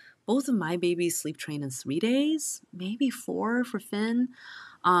 days. Both of my babies sleep train in 3 days, maybe 4 for Finn.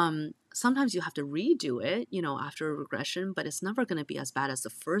 Sometimes you have to redo it, after a regression, but it's never going to be as bad as the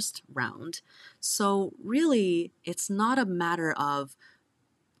first round. So really, it's not a matter of,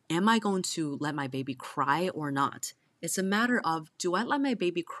 am I going to let my baby cry or not? It's a matter of, do I let my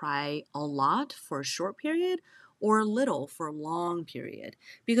baby cry a lot for a short period or a little for a long period?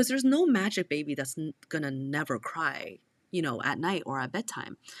 Because there's no magic baby that's going to never cry, at night or at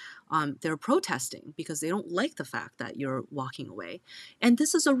bedtime. They're protesting because they don't like the fact that you're walking away. And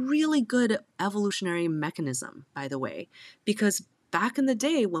this is a really good evolutionary mechanism, by the way, because back in the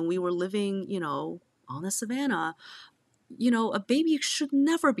day when we were living, on the savannah, a baby should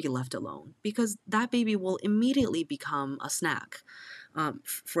never be left alone because that baby will immediately become a snack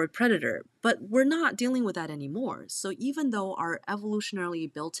for a predator. But we're not dealing with that anymore. So even though our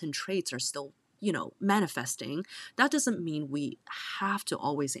evolutionarily built-in traits are still, manifesting, that doesn't mean we have to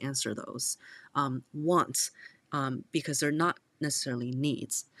always answer those wants because they're not necessarily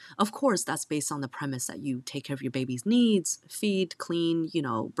needs. Of course, that's based on the premise that you take care of your baby's needs, feed, clean,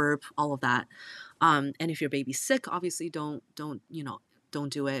 burp, all of that. And if your baby's sick, obviously don't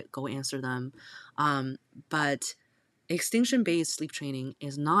do it. Go answer them. But extinction-based sleep training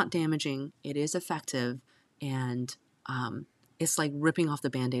is not damaging. It is effective, and it's like ripping off the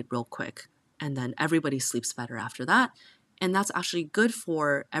Band-Aid real quick, and then everybody sleeps better after that. And that's actually good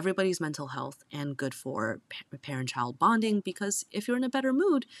for everybody's mental health and good for parent-child bonding, because if you're in a better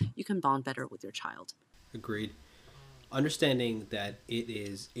mood, you can bond better with your child. Agreed. Understanding that it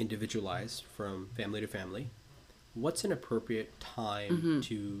is individualized from family to family, what's an appropriate time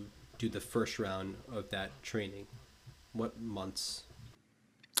to do the first round of that training? What months?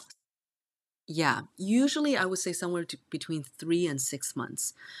 Yeah, usually I would say somewhere between 3 and 6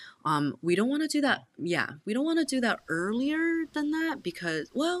 months. We don't want to do that. Yeah, we don't want to do that earlier than that because,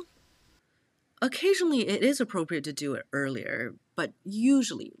 well, occasionally it is appropriate to do it earlier, but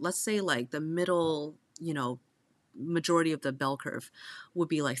usually, let's say like the middle, majority of the bell curve would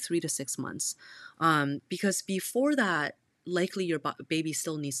be like 3 to 6 months. Because before that, likely your baby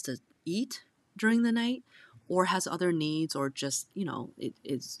still needs to eat during the night or has other needs, or just, it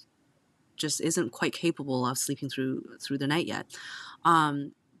is just isn't quite capable of sleeping through the night yet.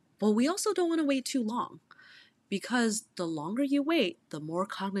 But we also don't want to wait too long, because the longer you wait, the more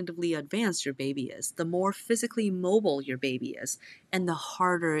cognitively advanced your baby is, the more physically mobile your baby is, and the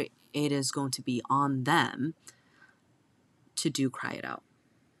harder it is going to be on them to do Cry It Out.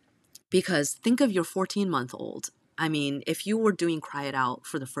 Because think of your 14-month-old. I mean, if you were doing Cry It Out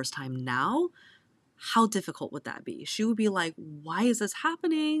for the first time now, how difficult would that be? She would be like, why is this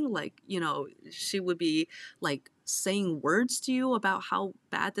happening? Like, she would be like saying words to you about how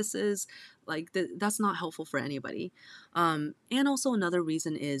bad this is. Like, that's not helpful for anybody. And also another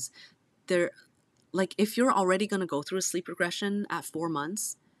reason is like, if you're already going to go through a sleep regression at 4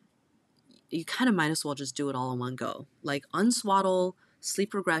 months, you kind of might as well just do it all in one go. Like unswaddle,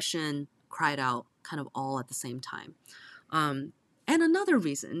 sleep regression, Cry It Out, kind of all at the same time. And another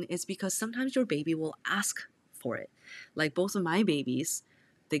reason is because sometimes your baby will ask for it. Like both of my babies,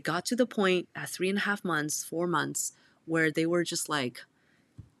 they got to the point at 3.5 months, 4 months, where they were just like,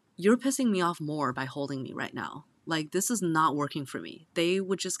 you're pissing me off more by holding me right now. Like, this is not working for me. They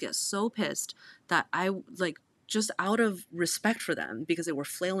would just get so pissed that I, like, just out of respect for them, because they were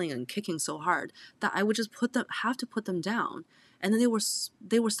flailing and kicking so hard, that I would just have to put them down. And then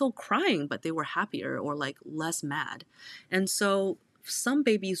they were still crying, but they were happier or like less mad. And so some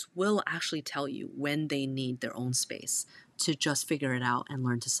babies will actually tell you when they need their own space to just figure it out and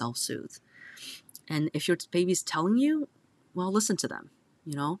learn to self-soothe. And if your baby's telling you, well, listen to them,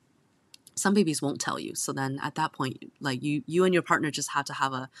 you know? Some babies won't tell you. So then at that point, like you and your partner just have to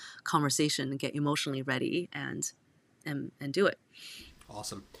have a conversation and get emotionally ready and do it.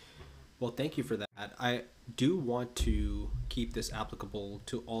 Awesome. Well, thank you for that. I do want to keep this applicable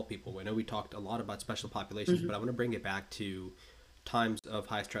to all people. I know we talked a lot about special populations, but I want to bring it back to times of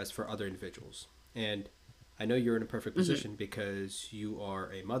high stress for other individuals. And I know you're in a perfect position because you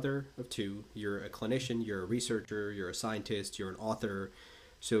are a mother of two, you're a clinician, you're a researcher, you're a scientist, you're an author.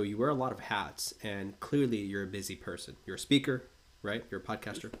 So you wear a lot of hats, and clearly you're a busy person. You're a speaker, right? You're a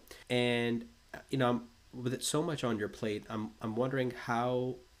podcaster. And, with it so much on your plate, I'm wondering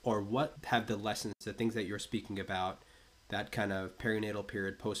how or what have the lessons, the things that you're speaking about, that kind of perinatal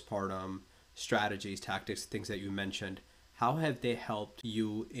period, postpartum strategies, tactics, things that you mentioned, how have they helped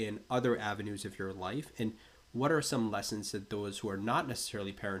you in other avenues of your life? And what are some lessons that those who are not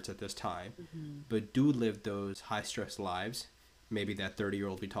necessarily parents at this time, but do live those high stress lives, maybe that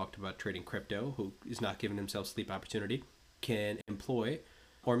 30-year-old we talked about trading crypto who is not giving himself sleep opportunity, can employ,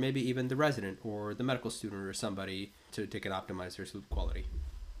 or maybe even the resident or the medical student or somebody to take and optimize their sleep quality?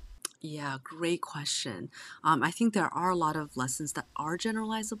 Yeah, great question. I think there are a lot of lessons that are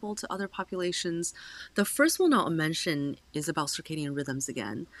generalizable to other populations. The first one I'll mention is about circadian rhythms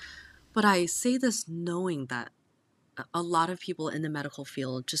again. But I say this knowing that a lot of people in the medical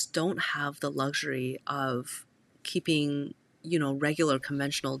field just don't have the luxury of keeping, regular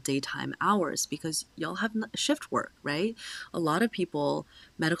conventional daytime hours because y'all have shift work, right? A lot of people,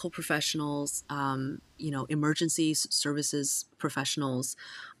 medical professionals, emergency services professionals,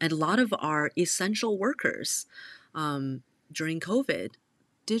 and a lot of our essential workers during COVID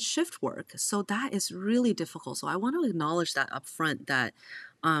did shift work. So that is really difficult. So I want to acknowledge that up front that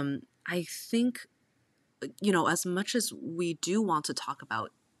I think, as much as we do want to talk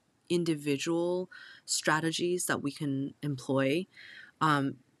about individual strategies that we can employ,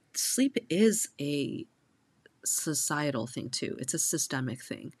 um, sleep is a societal thing too. It's a systemic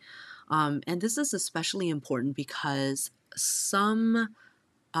thing. And this is especially important because some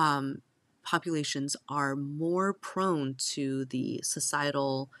populations are more prone to the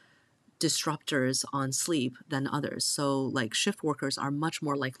societal disruptors on sleep than others. So, like shift workers are much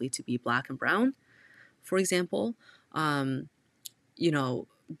more likely to be Black and brown, for example. Um, you know,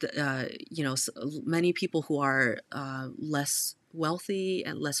 many people who are less wealthy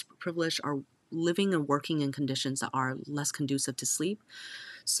and less privileged are living and working in conditions that are less conducive to sleep.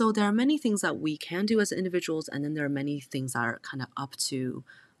 So there are many things that we can do as individuals, and then there are many things that are kind of up to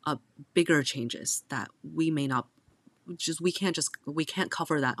bigger changes that we may not we can't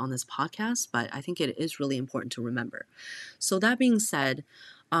cover that on this podcast, but I think it is really important to remember. So that being said,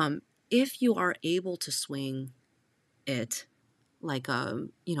 if you are able to swing it, like a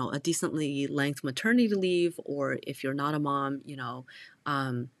decently length maternity leave, or if you're not a mom,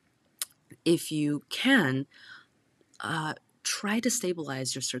 if you can, try to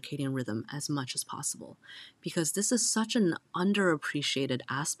stabilize your circadian rhythm as much as possible, because this is such an underappreciated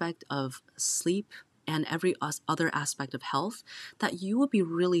aspect of sleep and every other aspect of health that you would be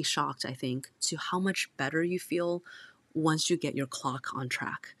really shocked, I think, to how much better you feel once you get your clock on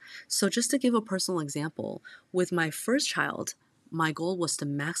track. So just to give a personal example, with my first child, my goal was to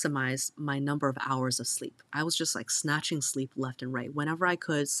maximize my number of hours of sleep. I was just like snatching sleep left and right. Whenever I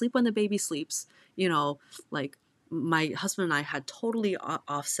could, sleep when the baby sleeps, like my husband and I had totally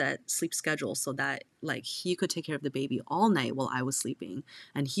offset sleep schedules so that like he could take care of the baby all night while I was sleeping,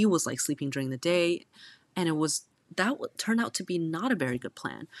 and he was like sleeping during the day. And that turned out to be not a very good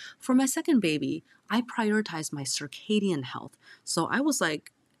plan. For my second baby, I prioritized my circadian health. So I was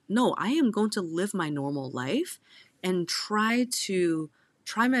like, no, I am going to live my normal life and try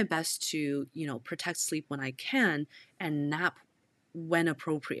my best to, protect sleep when I can and nap when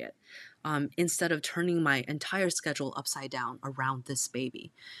appropriate, instead of turning my entire schedule upside down around this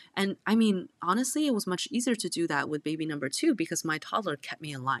baby. And I mean, honestly, it was much easier to do that with baby number two because my toddler kept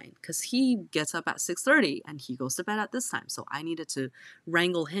me in line because he gets up at 6:30 and he goes to bed at this time. So I needed to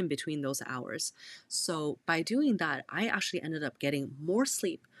wrangle him between those hours. So by doing that, I actually ended up getting more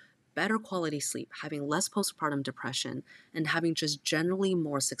sleep, better quality sleep, having less postpartum depression, and having just generally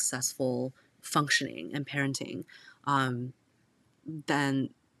more successful functioning and parenting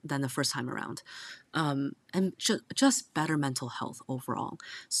than the first time around, and just better mental health overall.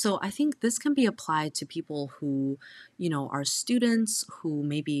 So I think this can be applied to people who, are students who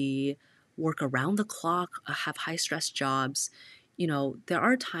maybe work around the clock, have high stress jobs. There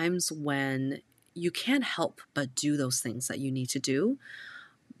are times when you can't help but do those things that you need to do.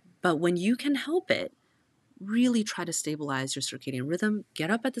 But when you can help it, really try to stabilize your circadian rhythm. Get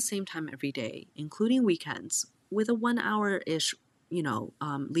up at the same time every day, including weekends, with a 1 hour ish,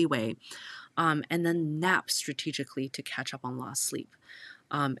 leeway, and then nap strategically to catch up on lost sleep,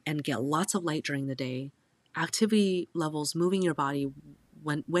 and get lots of light during the day. Activity levels, moving your body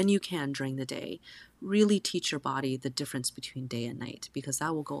when you can during the day, really teach your body the difference between day and night, because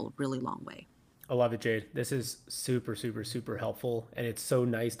that will go a really long way. I love it, Jade. This is super, super, super helpful. And it's so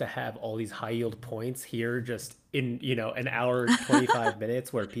nice to have all these high yield points here just in, an hour, 25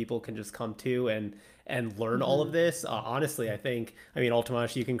 minutes where people can just come to and learn all of Hmm. this. Honestly, I think,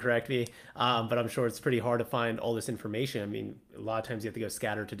 Altamash, you can correct me, but I'm sure it's pretty hard to find all this information. I mean, a lot of times you have to go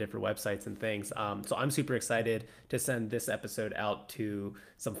scatter to different websites and things. So I'm super excited to send this episode out to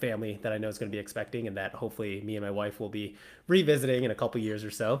some family that I know is going to be expecting, and that hopefully me and my wife will be revisiting in a couple years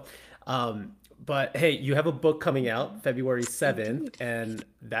or so. But hey, you have a book coming out February 7th, Indeed. and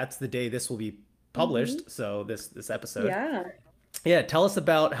that's the day this will be Hmm. published. So this episode. Yeah. Yeah, tell us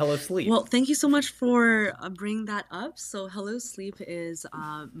about Hello Sleep. Well, thank you so much for bringing that up. So, Hello Sleep is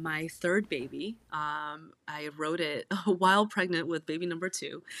my third baby. I wrote it while pregnant with baby number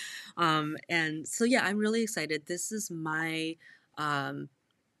two. And so, yeah, I'm really excited. This is my um,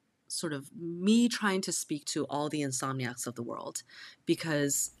 sort of me trying to speak to all the insomniacs of the world,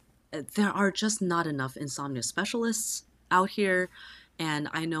 because there are just not enough insomnia specialists out here. And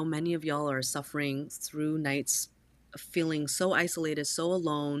I know many of y'all are suffering through nights, feeling so isolated, so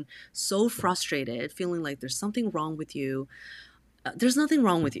alone, so frustrated, feeling like there's something wrong with you. There's nothing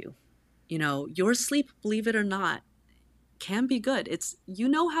wrong with you. Your sleep, believe it or not, can be good. It's, you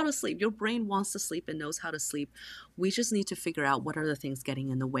know how to sleep. Your brain wants to sleep and knows how to sleep. We just need to figure out what are the things getting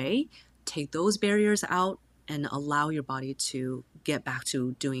in the way, take those barriers out, and allow your body to get back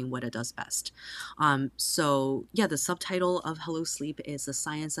to doing what it does best. So, yeah, the subtitle of Hello Sleep is The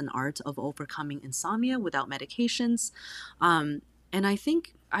Science and Art of Overcoming Insomnia Without Medications. And I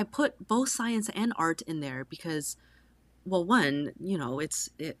think I put both science and art in there because, well, one, it's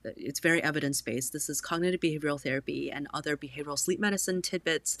very evidence based. This is cognitive behavioral therapy and other behavioral sleep medicine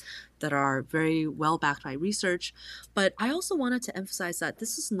tidbits that are very well backed by research. But I also wanted to emphasize that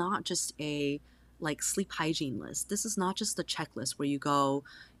this is not just a like sleep hygiene list. This is not just a checklist where you go,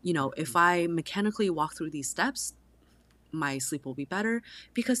 if I mechanically walk through these steps, my sleep will be better,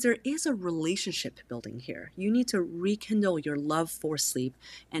 because there is a relationship building here. You need to rekindle your love for sleep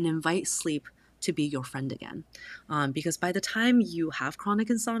and invite sleep to be your friend again. Because by the time you have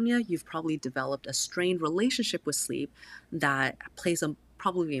chronic insomnia, you've probably developed a strained relationship with sleep that plays a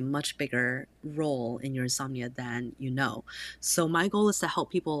probably a much bigger role in your insomnia than you know. So my goal is to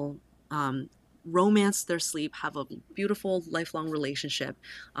help people um, romance their sleep, have a beautiful lifelong relationship,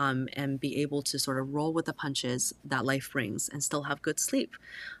 and be able to sort of roll with the punches that life brings and still have good sleep.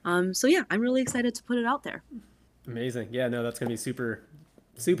 So yeah, I'm really excited to put it out there. Amazing. Yeah, no, that's going to be super,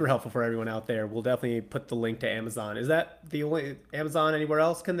 super helpful for everyone out there. We'll definitely put the link to Amazon. Is that the only Amazon anywhere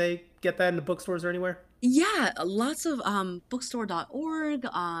else? Can they get that in the bookstores or anywhere? Yeah, lots of bookstore.org,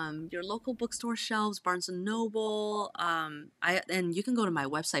 your local bookstore shelves, Barnes and Noble. And you can go to my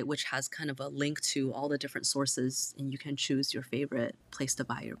website, which has kind of a link to all the different sources, and you can choose your favorite place to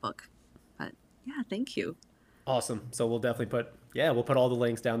buy your book. But yeah, thank you. Awesome. So we'll put all the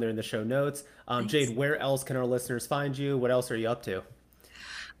links down there in the show notes. Thanks. Jade, where else can our listeners find you? What else are you up to?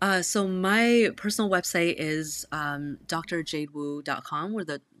 So my personal website is drjadewu.com, where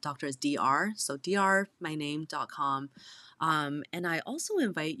the doctor is dr. So my name.com. And I also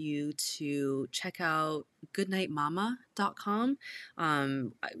invite you to check out goodnightmama.com.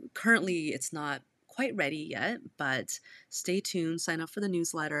 Currently, it's not quite ready yet, but stay tuned. Sign up for the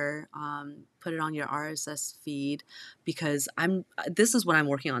newsletter. Put it on your RSS feed, because this is what I'm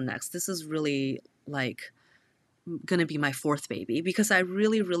working on next. This is really like going to be my fourth baby, because I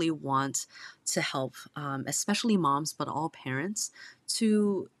really, really want to help, especially moms, but all parents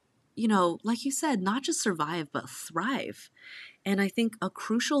to, like you said, not just survive, but thrive. And I think a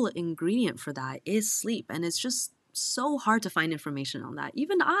crucial ingredient for that is sleep. And it's just so hard to find information on that.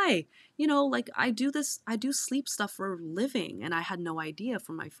 Even like I do sleep stuff for a living, and I had no idea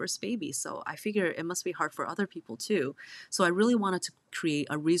for my first baby. So I figure it must be hard for other people too. So I really wanted to create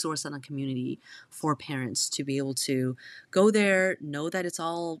a resource and a community for parents to be able to go there, know that it's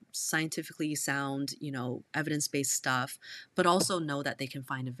all scientifically sound, evidence based stuff, but also know that they can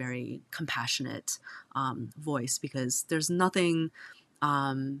find a very compassionate voice, because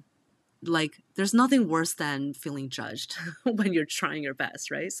um, there's nothing worse than feeling judged when you're trying your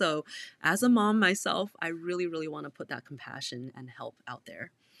best, right? So as a mom myself, I really, really want to put that compassion and help out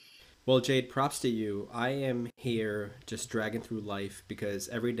there. Well, Jade, props to you. I am here just dragging through life because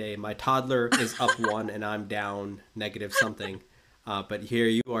every day my toddler is up one and I'm down negative something. But here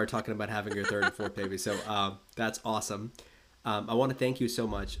you are talking about having your third and fourth baby. So that's awesome. I want to thank you so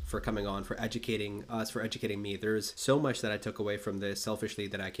much for coming on, for educating us, for educating me. There's so much that I took away from this selfishly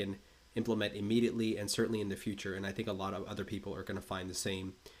that I can implement immediately and certainly in the future. And I think a lot of other people are going to find the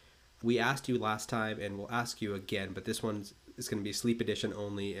same. We asked you last time and we'll ask you again, but this one is going to be sleep edition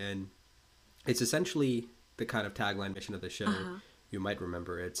only. And it's essentially the kind of tagline mission of the show. You might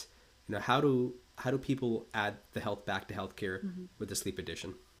remember it's, how do people add the health back to healthcare with the sleep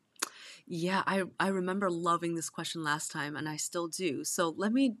edition? Yeah, I remember loving this question last time, and I still do. So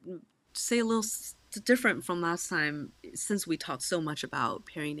let me say a little different from last time, since we talked so much about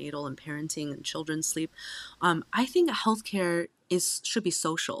perinatal and parenting and children's sleep. I think healthcare should be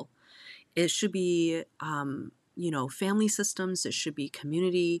social. It should be, family systems. It should be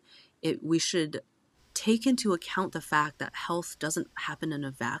community. We should take into account the fact that health doesn't happen in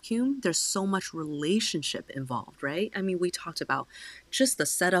a vacuum. There's so much relationship involved, right? I mean, we talked about just the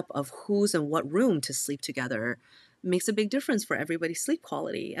setup of who's in what room to sleep together makes a big difference for everybody's sleep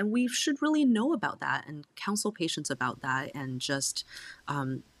quality. And we should really know about that and counsel patients about that and just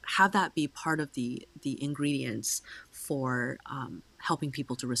have that be part of the ingredients for helping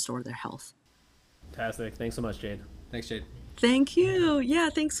people to restore their health. Fantastic. Thanks so much, Jade. Thanks, Jade. Thank you. Yeah,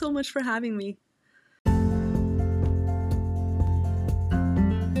 thanks so much for having me.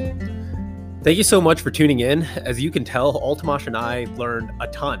 Thank you so much for tuning in. As you can tell, Altamash and I learned a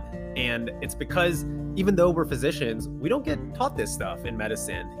ton. And it's because even though we're physicians, we don't get taught this stuff in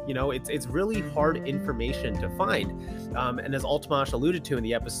medicine. It's really hard information to find. And as Altamash alluded to in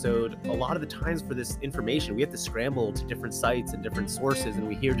the episode, a lot of the times for this information, we have to scramble to different sites and different sources, and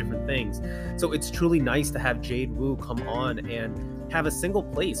we hear different things. So it's truly nice to have Jade Wu come on and have a single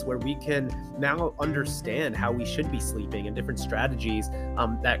place where we can now understand how we should be sleeping and different strategies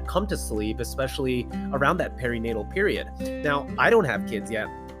that come to sleep, especially around that perinatal period. Now, I don't have kids yet.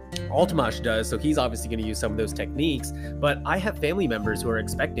 Altamash does, so he's obviously going to use some of those techniques, but I have family members who are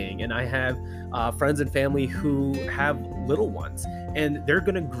expecting, and I have friends and family who have little ones, and they're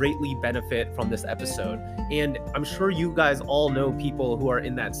going to greatly benefit from this episode. And I'm sure you guys all know people who are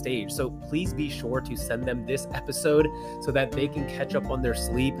in that stage, so please be sure to send them this episode so that they can catch up on their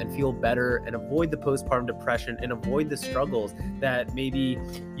sleep and feel better and avoid the postpartum depression and avoid the struggles that maybe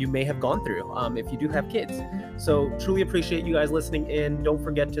you may have gone through if you do have kids. So truly appreciate you guys listening in. Don't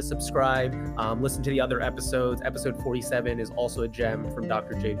forget to subscribe, listen to the other episodes. Episode 47 is also a gem from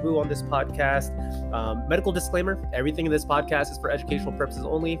Dr. Jade Wu on this podcast. Medical disclaimer, everything in this podcast is for educational purposes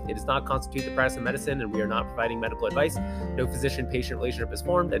only. It does not constitute the practice of medicine, and we are not providing medical advice. No physician-patient relationship is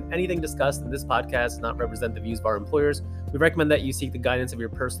formed, and anything discussed in this podcast does not represent the views of our employers. We recommend that you seek the guidance of your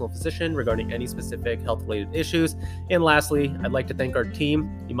personal physician regarding any specific health-related issues. And lastly, I'd like to thank our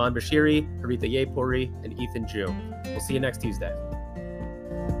team, Iman Bashiri, Haritha Yepuri, and Ethan Ju. We'll see you next Tuesday.